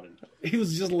talking about. And he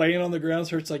was just laying on the ground,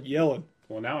 so it's like yelling.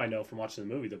 Well, now I know from watching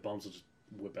the movie that bums will just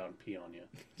whip out and pee on you.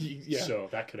 Yeah. So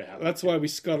that could have happened. That's why we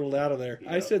scuttled out of there.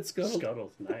 I said scuttled.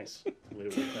 Scuttled. Nice. Way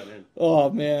to work that in. Oh,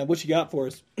 man. What you got for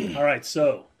us? All right.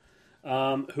 So,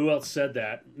 who else said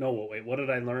that? No, wait. What did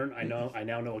I learn? I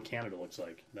now know what Canada looks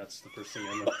like. That's the first thing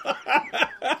I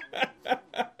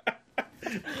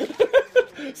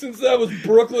know. Since that was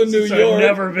Brooklyn, New York. I've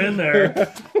never been there.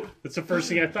 That's the first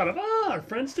thing I thought of. Our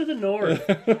friends to the north.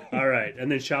 All right.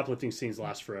 And then shoplifting scenes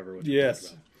last forever. Which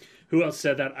yes. Who else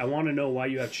said that? I want to know why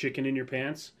you have chicken in your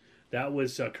pants. That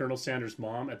was Colonel Sanders'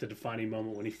 mom at the defining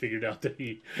moment when he figured out that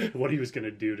what he was going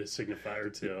to do to signify or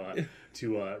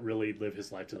to really live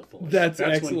his life to the fullest. That's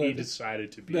when he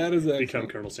decided to become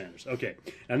Colonel Sanders. Okay,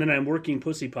 and then I'm working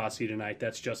Pussy Posse tonight.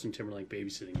 That's Justin Timberlake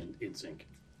babysitting in sync.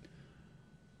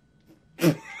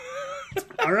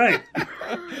 All right.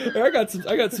 I got some.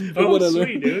 Oh,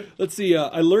 sweet, dude. Let's see.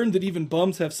 I learned that even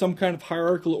bums have some kind of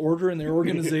hierarchical order in their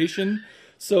organization.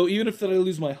 So even if I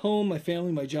lose my home, my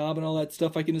family, my job, and all that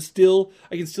stuff, I can still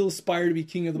aspire to be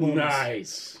king of the bums.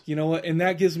 Nice. You know what? And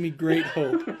that gives me great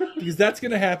hope because that's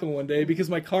going to happen one day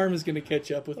because my karma is going to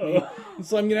catch up with me. And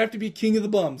so I'm going to have to be king of the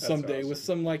bums someday with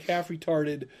some like half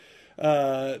retarded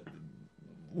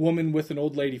woman with an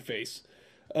old lady face.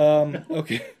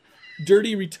 Okay. Dirty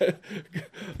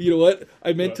you know what?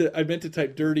 I meant to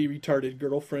type dirty retarded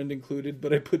girlfriend included,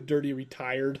 but I put dirty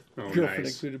retired girlfriend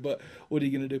included. But what are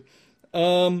you going to do?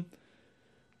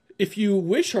 If you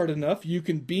wish hard enough, you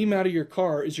can beam out of your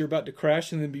car as you're about to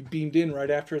crash and then be beamed in right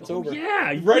after it's over.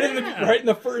 Yeah, right in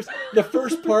the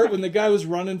first part when the guy was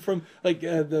running from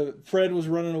the Fred was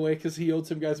running away because he owed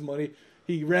some guys money.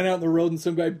 He ran out in the road and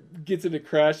some guy gets in a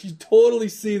crash. You totally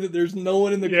see that there's no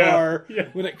one in the car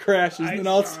when it crashes, and then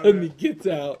all of a sudden he gets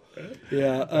out.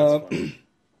 Yeah.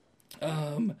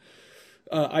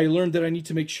 I learned that I need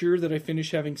to make sure that I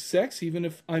finish having sex, even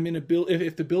if I'm in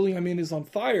if the building I'm in is on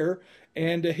fire,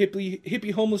 and a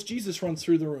hippie homeless Jesus runs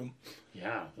through the room.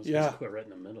 Yeah, those guys quit right in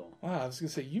the middle. Wow, I was gonna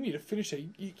say you need to finish that.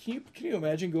 Can you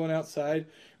imagine going outside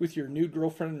with your nude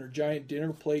girlfriend and her giant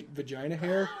dinner plate vagina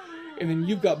hair, and then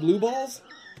you've got blue balls?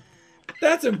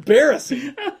 That's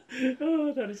embarrassing.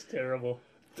 Oh, that is terrible.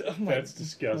 That's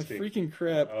disgusting. My freaking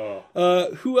crap.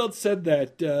 Oh. Who else said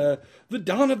that? The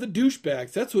Don of the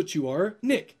douchebags. That's what you are.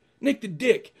 Nick the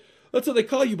Dick. That's what they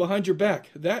call you behind your back.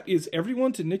 That is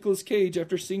everyone to Nicolas Cage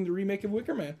after seeing the remake of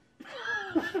Wicker Man.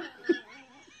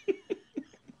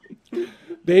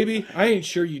 Baby, I ain't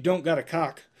sure you don't got a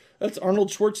cock. That's Arnold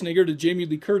Schwarzenegger to Jamie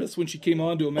Lee Curtis when she came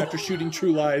on to him after shooting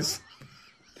True Lies.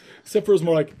 Except for it was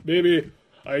more like, baby,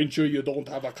 I ain't sure you don't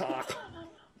have a cock.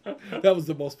 That was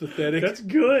the most pathetic. That's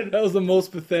good. That was the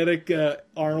most pathetic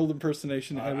Arnold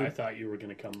impersonation ever. I thought you were going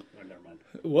to come. Oh, never mind.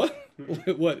 What?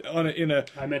 What?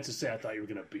 I meant to say I thought you were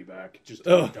going to be back. Just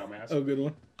dumbass. Oh, good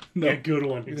one. No. Yeah, good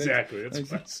one. Exactly.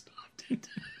 That's why I stopped it.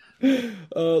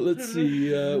 Let's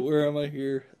see. Where am I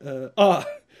here?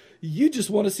 You just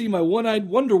want to see my one-eyed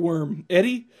wonder worm,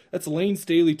 Eddie? That's Lane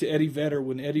Staley to Eddie Vedder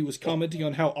when Eddie was commenting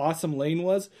on how awesome Lane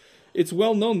was. It's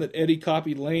well known that Eddie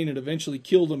copied Lane and eventually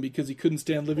killed him because he couldn't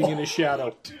stand living in his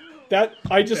shadow. That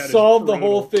I just solved the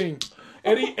whole thing.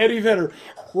 Eddie Vedder.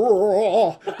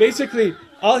 Basically,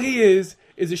 all he is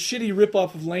a shitty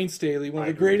ripoff of Lane Staley, one of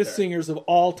the greatest singers of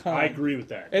all time. I agree with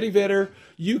that. Eddie Vedder,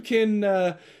 you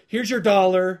can, here's your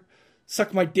dollar,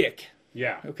 suck my dick.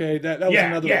 Yeah. Okay, that was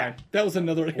another line. That was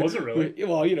another line. Was it really?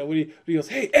 Well, when he goes,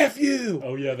 hey, F you!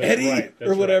 Oh, yeah, that's Eddie, right.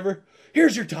 That's or whatever. Right.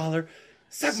 Here's your dollar,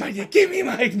 suck my dick, give me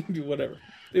my... whatever.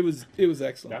 It was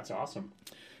excellent. That's awesome.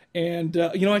 And,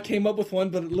 I came up with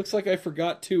one, but it looks like I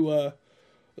forgot to...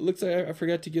 It looks like I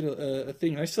forgot to get a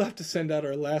thing. I still have to send out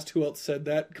our last Who Else Said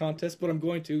That contest, but I'm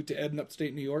going to Ed in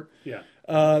upstate New York. Yeah.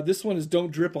 This one is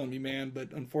Don't Drip on Me, Man,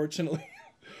 but unfortunately,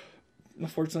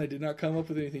 I did not come up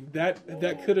with anything.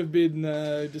 That could have been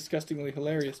disgustingly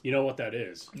hilarious. You know what that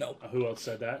is? No. Who else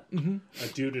said that? Mm-hmm. A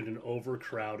dude at an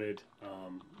overcrowded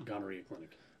gonorrhea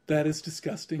clinic. That is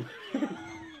disgusting.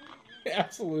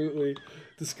 Absolutely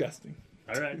disgusting.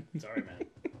 All right. Sorry, man.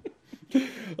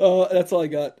 That's all I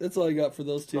got. That's all I got for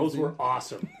those two. Those were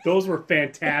awesome. Those were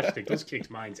fantastic. Those kicked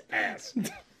mine's ass.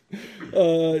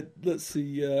 Let's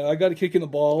see. I got a kick in the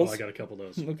balls. Oh, I got a couple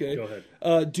of those. Okay. Go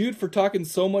ahead. Dude for talking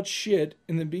so much shit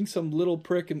and then being some little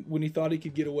prick and when he thought he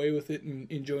could get away with it and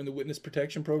enjoying the witness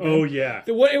protection program. Oh, yeah.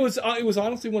 It was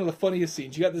honestly one of the funniest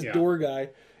scenes. You got this door guy,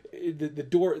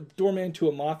 the doorman to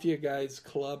a mafia guy's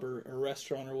club or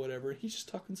restaurant or whatever. He's just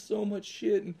talking so much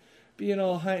shit and being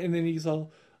all high, and then he's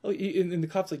all... and the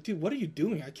cop's like, dude, what are you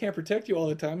doing? I can't protect you all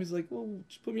the time. He's like, well,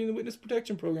 just put me in the witness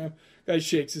protection program. Guy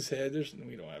shakes his head.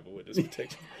 We don't have a witness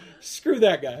protection. Screw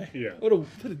that guy. Yeah. What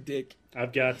a dick.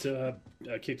 I've got a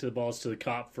kick to the balls to the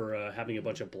cop for having a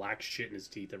bunch of black shit in his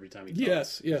teeth every time he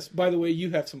talks. Yes. By the way,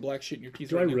 you have some black shit in your teeth.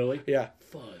 Do right I now. really? Yeah.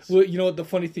 Fuzz. Well, you know what the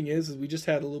funny thing is we just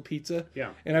had a little pizza.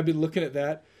 Yeah. And I've been looking at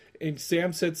that, and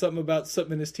Sam said something about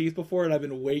something in his teeth before, and I've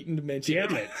been waiting to mention it.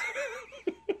 Damn it.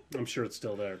 I'm sure it's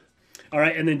still there. All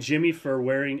right, and then Jimmy for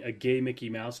wearing a gay Mickey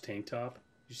Mouse tank top.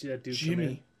 You see that dude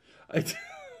Jimmy. come in?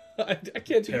 I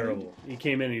can't do terrible. He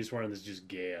came in and he was wearing this just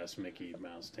gay-ass Mickey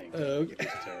Mouse tank top. Okay. It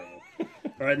was terrible.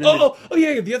 All right, and then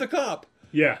yeah, the other cop.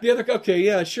 Yeah. Okay,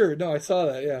 yeah, sure. No, I saw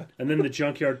that, yeah. And then the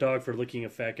junkyard dog for licking a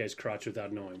fat guy's crotch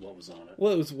without knowing what was on it.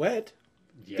 Well, it was wet.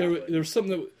 Yeah. There was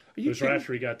something that... It was right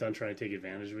after he got done trying to take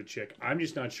advantage of a chick. I'm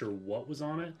just not sure what was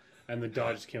on it. And the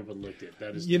dog just came up and licked it.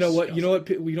 That is disgusting. You know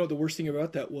what the worst thing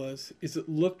about that was? Is it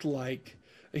looked like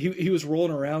he was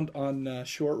rolling around on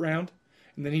short round,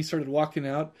 and then he started walking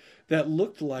out. That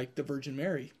looked like the Virgin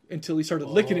Mary until he started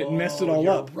licking it and messed it all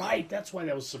up. Right, that's why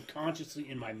that was subconsciously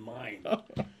in my mind.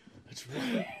 That's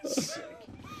really sick.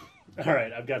 All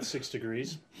right, I've got 6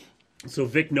 degrees. So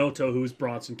Vic Noto, who's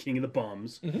Bronson, King of the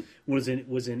Bums, was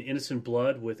in Innocent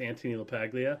Blood with Anthony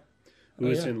LaPaglia. Who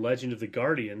was in Legend of the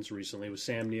Guardians recently with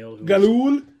Sam Neill.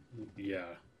 Galul? Yeah.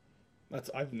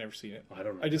 I've never seen it. I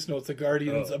don't know. I just know it's the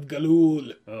Guardians of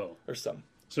Galul. Oh. Or something.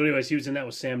 So anyways, he was in that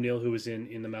with Sam Neill, who was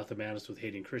in The Mouth of Madness with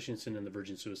Hayden Christensen, and The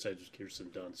Virgin Suicides with Kirsten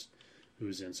Dunst, who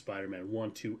was in Spider-Man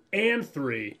 1, 2, and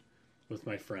 3 with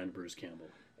my friend Bruce Campbell.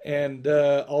 And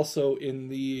also in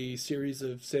the series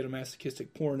of sadomasochistic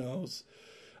pornos,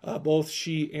 both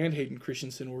she and Hayden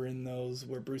Christensen were in those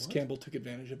where Bruce Campbell took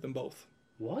advantage of them both.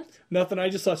 What? Nothing. I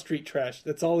just saw Street Trash.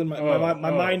 That's all in my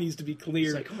mind needs to be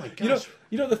clear. It's like, oh my gosh.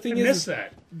 You know the thing I missed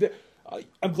that.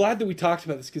 I'm glad that we talked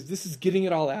about this because this is getting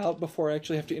it all out before I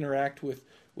actually have to interact with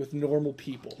normal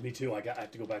people. Me too. I have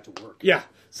to go back to work. Yeah.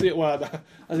 See, well,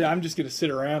 I'm just going to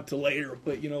sit around till later.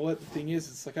 But you know what? The thing is,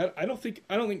 it's like I don't think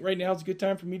right now is a good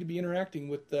time for me to be interacting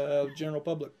with the general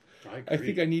public. I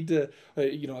think I need to,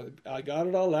 I got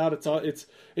it all out.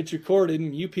 It's recorded,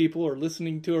 and you people are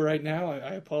listening to it right now.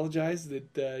 I apologize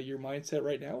that your mindset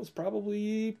right now is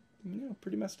probably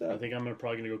pretty messed up. I think I'm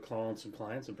probably going to go call on some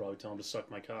clients and probably tell them to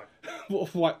suck my cock. Well,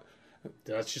 what?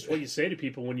 That's just what you say to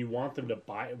people when you want them to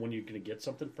buy it, when you're going to get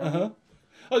something from them.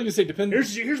 I was going to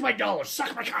say, here's my $1.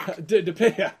 Suck my cock.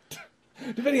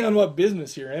 Depending on what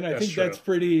business you're in, I think true. that's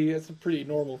a pretty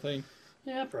normal thing.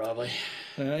 Yeah, probably.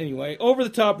 Anyway, over the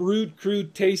top, rude,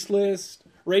 crude, tasteless,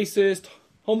 racist,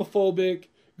 homophobic,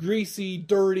 greasy,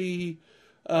 dirty.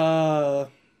 I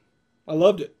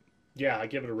loved it. Yeah, I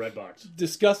give it a red box.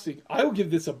 Disgusting. I will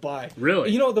give this a buy.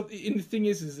 Really? You know, the thing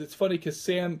is it's funny because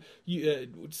Sam you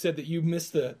said that you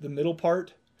missed the middle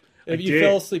part. You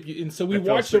fell asleep, and so we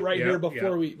watched it here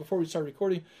before we started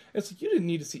recording. It's like you didn't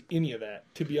need to see any of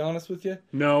that, to be honest with you.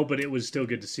 No, but it was still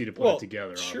good to see to put it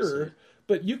together. Sure, obviously.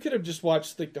 But you could have just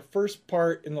watched like the first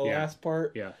part and the last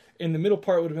part. Yeah, and the middle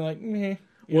part would have been like, meh.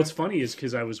 Well, what's funny is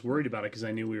because I was worried about it because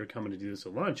I knew we were coming to do this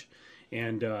at lunch.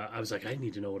 And I was like, I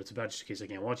need to know what it's about just in case I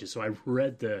can't watch it. So I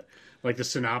read the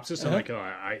synopsis. I'm like,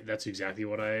 that's exactly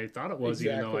what I thought it was,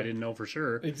 even though I didn't know for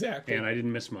sure. Exactly. And I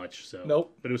didn't miss much. So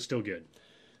nope. But it was still good.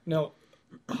 No.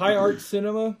 High art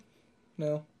cinema?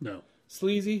 No. No.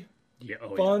 Sleazy? Yeah.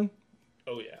 Oh, fun?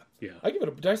 Yeah. Oh, yeah. Yeah. I give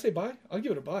it did I say buy? I'll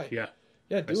give it a buy. Yeah.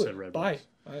 Yeah, do it. Buy.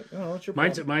 I don't know what's your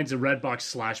mine's a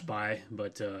Redbox / buy,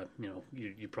 but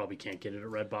you probably can't get it at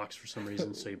Redbox for some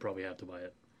reason, so you probably have to buy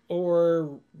it.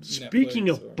 Or speaking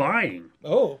of buying,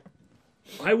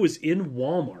 I was in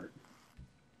Walmart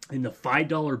in the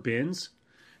 $5 bins,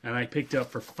 and I picked up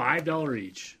for $5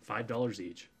 each.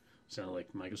 Sounded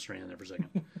like Michael Strahan there for a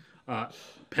second.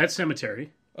 Pet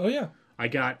Sematary. Oh yeah. I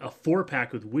got a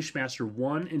 4-pack with Wishmaster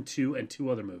 1 and 2 and 2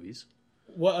 other movies.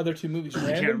 What other 2 movies?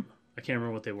 Random? I can't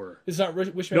remember what they were. It's not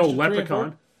Wishmaster. No,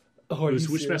 Leprechaun. It was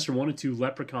Wishmaster 1 and 2,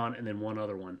 Leprechaun, and then one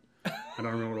other one. I don't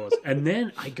remember what it was. And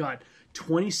then I got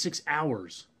 26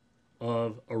 hours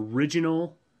of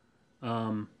original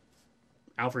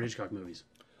Alfred Hitchcock movies.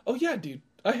 Oh yeah, dude.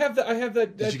 I have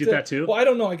that. Did you get that too? Well, I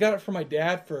don't know. I got it from my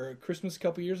dad for Christmas a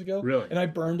couple years ago. Really? And I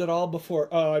burned it all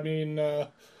before. I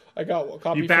got a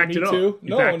copy you backed for me it up. too.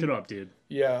 You backed it up, dude.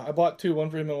 Yeah, I bought 2, one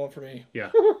for him and one for me.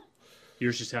 Yeah.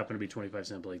 Yours just happened to be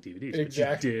 25-cent Blake DVDs, exactly.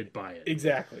 But you did buy it.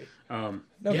 Exactly.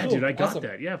 Dude, I got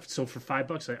that. Yeah, so for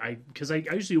 $5, because I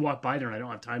usually walk by there and I don't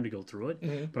have time to go through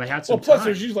it, but I had some time. Plus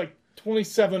there's usually like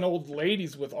 27 old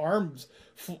ladies with arms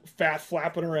fat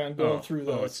flapping around going through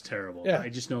those. Oh, it's terrible. Yeah. I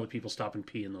just know that people stop and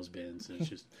pee in those bins, and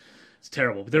it's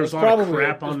terrible. But there was a lot of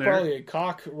crap on there. There's probably a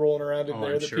cock rolling around in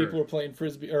there that sure. people are playing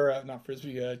frisbee or not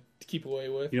frisbee to keep away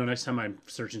with. Next time I'm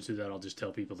searching through that, I'll just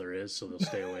tell people there is, so they'll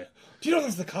stay away. Do you know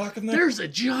there's the cock in there? There's a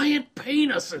giant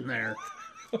penis in there.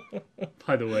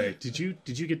 By the way, did you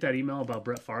get that email about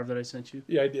Brett Favre that I sent you?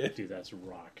 Yeah, I did. Dude, that's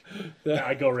rock.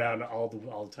 I go around all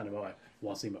the time about,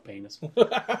 want to see my penis?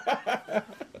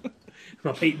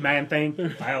 My Pete Man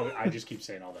thing. I just keep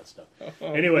saying all that stuff.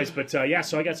 Anyways, but so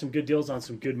I got some good deals on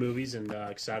some good movies, and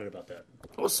excited about that.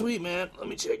 Oh, sweet, man. Let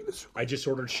me check this. I just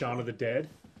ordered Shaun of the Dead.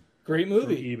 Great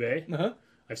movie. From eBay. Uh-huh.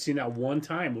 I've seen that one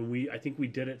time when I think we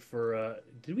did it for.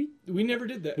 Did we? We never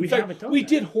did that. We haven't done that. We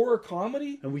did horror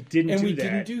comedy, and we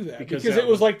didn't do that because it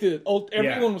was like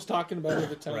everyone was talking about it at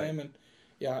the time, right.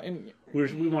 And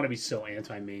we want to be so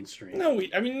anti-mainstream. No,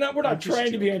 we're not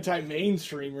trying to be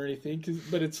anti-mainstream or anything,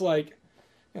 but it's like,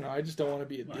 I just don't want to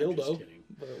be a dildo. Just kidding.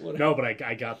 No, but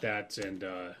I got that, and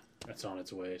that's on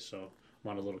its way. So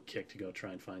I'm on a little kick to go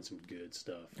try and find some good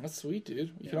stuff. That's sweet,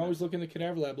 dude. You can always look in the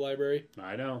Cadaver Lab library.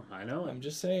 I know. I'm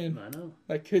just saying. I know.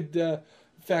 I could.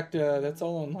 In fact, that's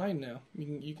all online now.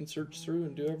 You can search through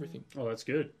and do everything. Oh, that's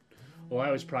good. Well, I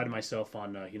always pride myself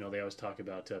on. They always talk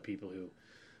about people who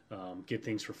get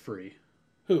things for free.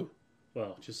 Who?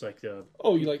 Well, just like the...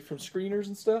 Oh, you like from screeners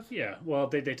and stuff? Yeah. Well,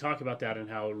 they talk about that and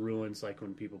how it ruins, like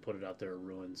when people put it out there, it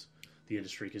ruins the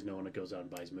industry because no one goes out and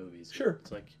buys movies. Sure.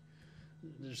 It's like,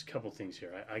 there's a couple things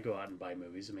here. I go out and buy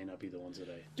movies. It may not be the ones that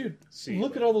I see.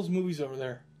 Look at all those movies over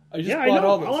there. I just bought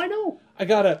all those. Oh, I know.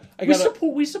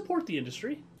 We support the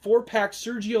industry. 4-pack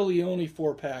Sergio Leone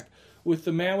 4-pack with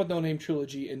The Man with No Name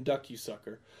trilogy and Duck You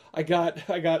Sucker. I got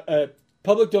a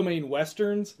public domain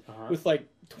westerns with like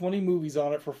 20 movies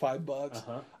on it for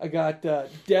 $5. I got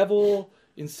Devil,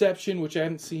 Inception, which I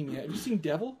haven't seen yet. Have you seen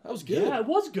Devil? That was good. Yeah, it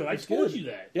was good. I told you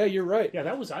that. Yeah, you're right. Yeah,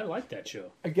 I like that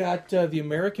show. I got The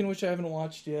American, which I haven't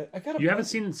watched yet. You haven't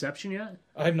seen Inception yet?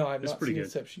 I've not seen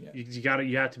Inception yet.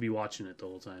 You have to be watching it the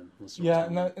whole time. Yeah,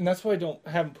 and that's why I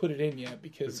haven't put it in yet,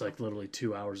 because it's like literally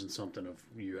 2 hours and something of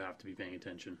you have to be paying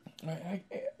attention. I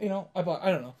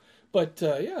don't know, but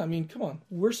come on,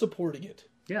 we're supporting it.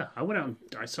 Yeah, I went out and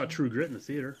I saw True Grit in the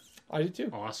theater. I did too.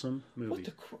 Awesome movie. What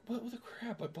the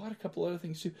crap? I bought a couple other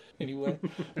things too. Anyway,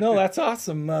 no, that's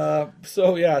awesome.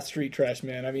 Street Trash,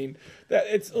 man. I mean,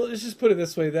 let's just put it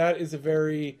this way. That is a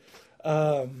very,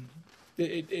 to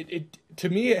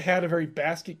me, it had a very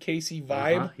Basket Casey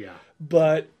vibe. Yeah.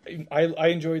 But I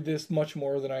enjoyed this much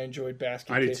more than I enjoyed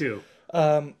Basket Case. I did too.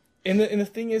 And the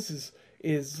thing is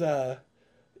it's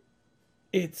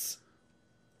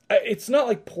not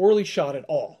like poorly shot at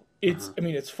all.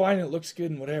 It's fine. It looks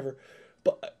good and whatever.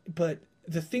 But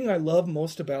the thing I love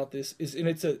most about this is, and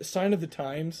it's a sign of the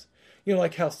times,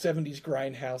 like how 70s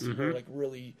grindhouse were like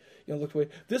really, looked away.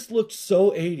 This looked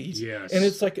so 80s. Yes. And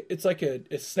it's like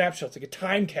a snapshot. It's like a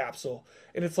time capsule.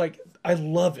 And it's like, I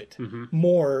love it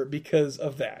more because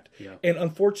of that. Yeah. And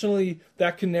unfortunately,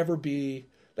 that can never be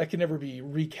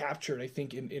recaptured, I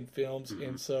think, in films.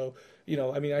 And so,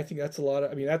 I think that's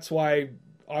that's why,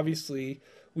 obviously,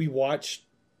 we watch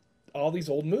all these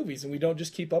old movies and we don't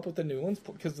just keep up with the new ones,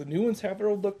 because the new ones have their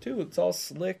old look too. It's all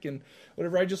slick and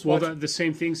whatever. I just watched the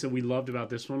same things that we loved about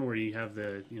this one, where you have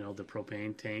the the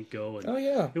propane tank go, and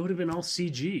it would have been all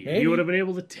CG. Maybe. You would have been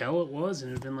able to tell it was,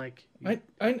 and it'd been like,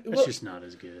 that's just not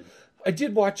as good. I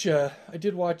did watch a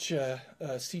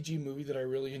CG movie that I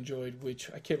really enjoyed,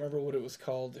 which I can't remember what it was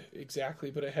called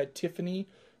exactly, but it had Tiffany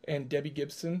and Debbie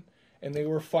Gibson, and they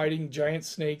were fighting giant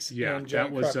snakes and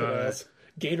giant crocodiles.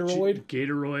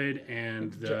 Gatoroid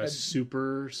and the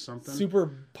Super something.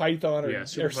 Super Python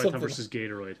Super Python something. versus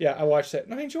Gatoroid. Yeah, I watched that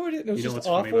and I enjoyed it. And it was just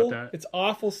awful. Funny about that? It's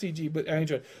awful CG, but I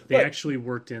enjoyed it. They actually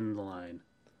worked in the line.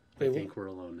 I think we're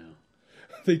alone now.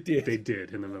 They did. They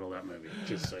did in the middle of that movie.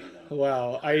 Just so you know.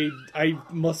 Wow, I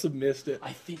must have missed it.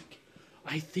 I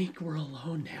think we're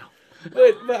alone now.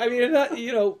 but I mean, not,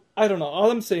 I don't know.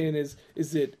 All I'm saying is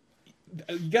that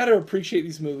you got to appreciate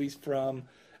these movies from.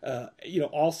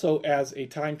 Also as a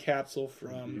time capsule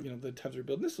from the times we were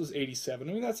building. This was 87.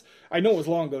 I mean, I know it was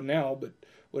long ago now, but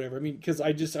whatever. I mean, because I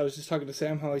was just talking to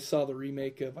Sam how I saw the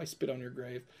remake of I Spit on Your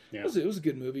Grave. Yeah. It was a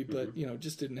good movie, but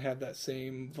just didn't have that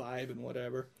same vibe and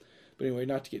whatever. But anyway,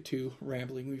 not to get too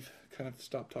rambling, we've kind of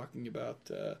stopped talking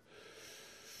about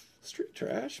street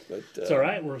trash. But it's all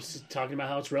right. We're talking about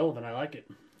how it's relevant. I like it.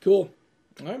 Cool.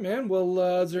 All right, man.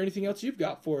 Well, is there anything else you've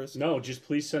got for us? No, just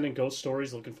please send in ghost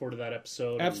stories. Looking forward to that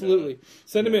episode. Absolutely.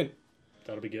 Send them in.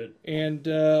 That'll be good. And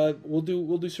we'll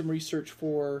do some research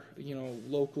for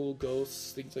local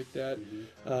ghosts, things like that.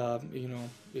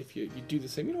 If you do the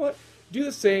same, you know what? Do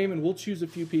the same, and we'll choose a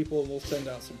few people, and we'll send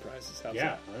out some prizes. How's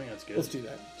that? I think that's good. Let's do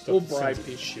that. We'll bribe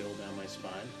people. Chill down my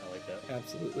spine. I like that.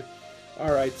 Absolutely.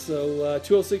 All right, so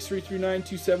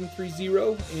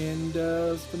 206-339-2730, and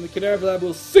from the Cadaver Lab,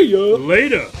 we'll see you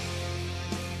later.